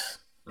choice?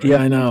 Right? Yeah,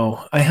 I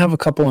know. I have a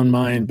couple in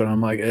mind, but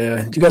I'm like,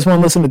 do you guys want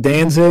to listen to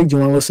Danzig? Do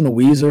you want to listen to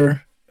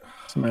Weezer?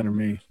 Doesn't matter to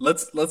me.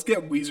 Let's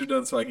get Weezer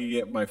done so I can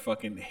get my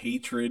fucking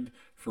hatred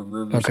for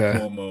Rivers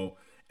Cuomo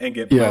and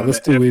get put on the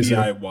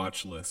FBI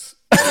watch list.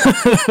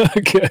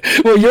 Okay.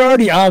 Well, you're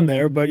already on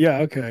there, but yeah,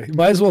 okay.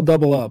 Might as well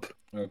double up.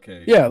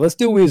 Okay. Yeah, let's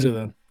do Weezer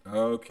then.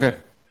 Okay.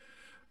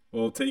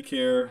 Well, take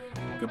care.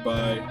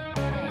 Goodbye.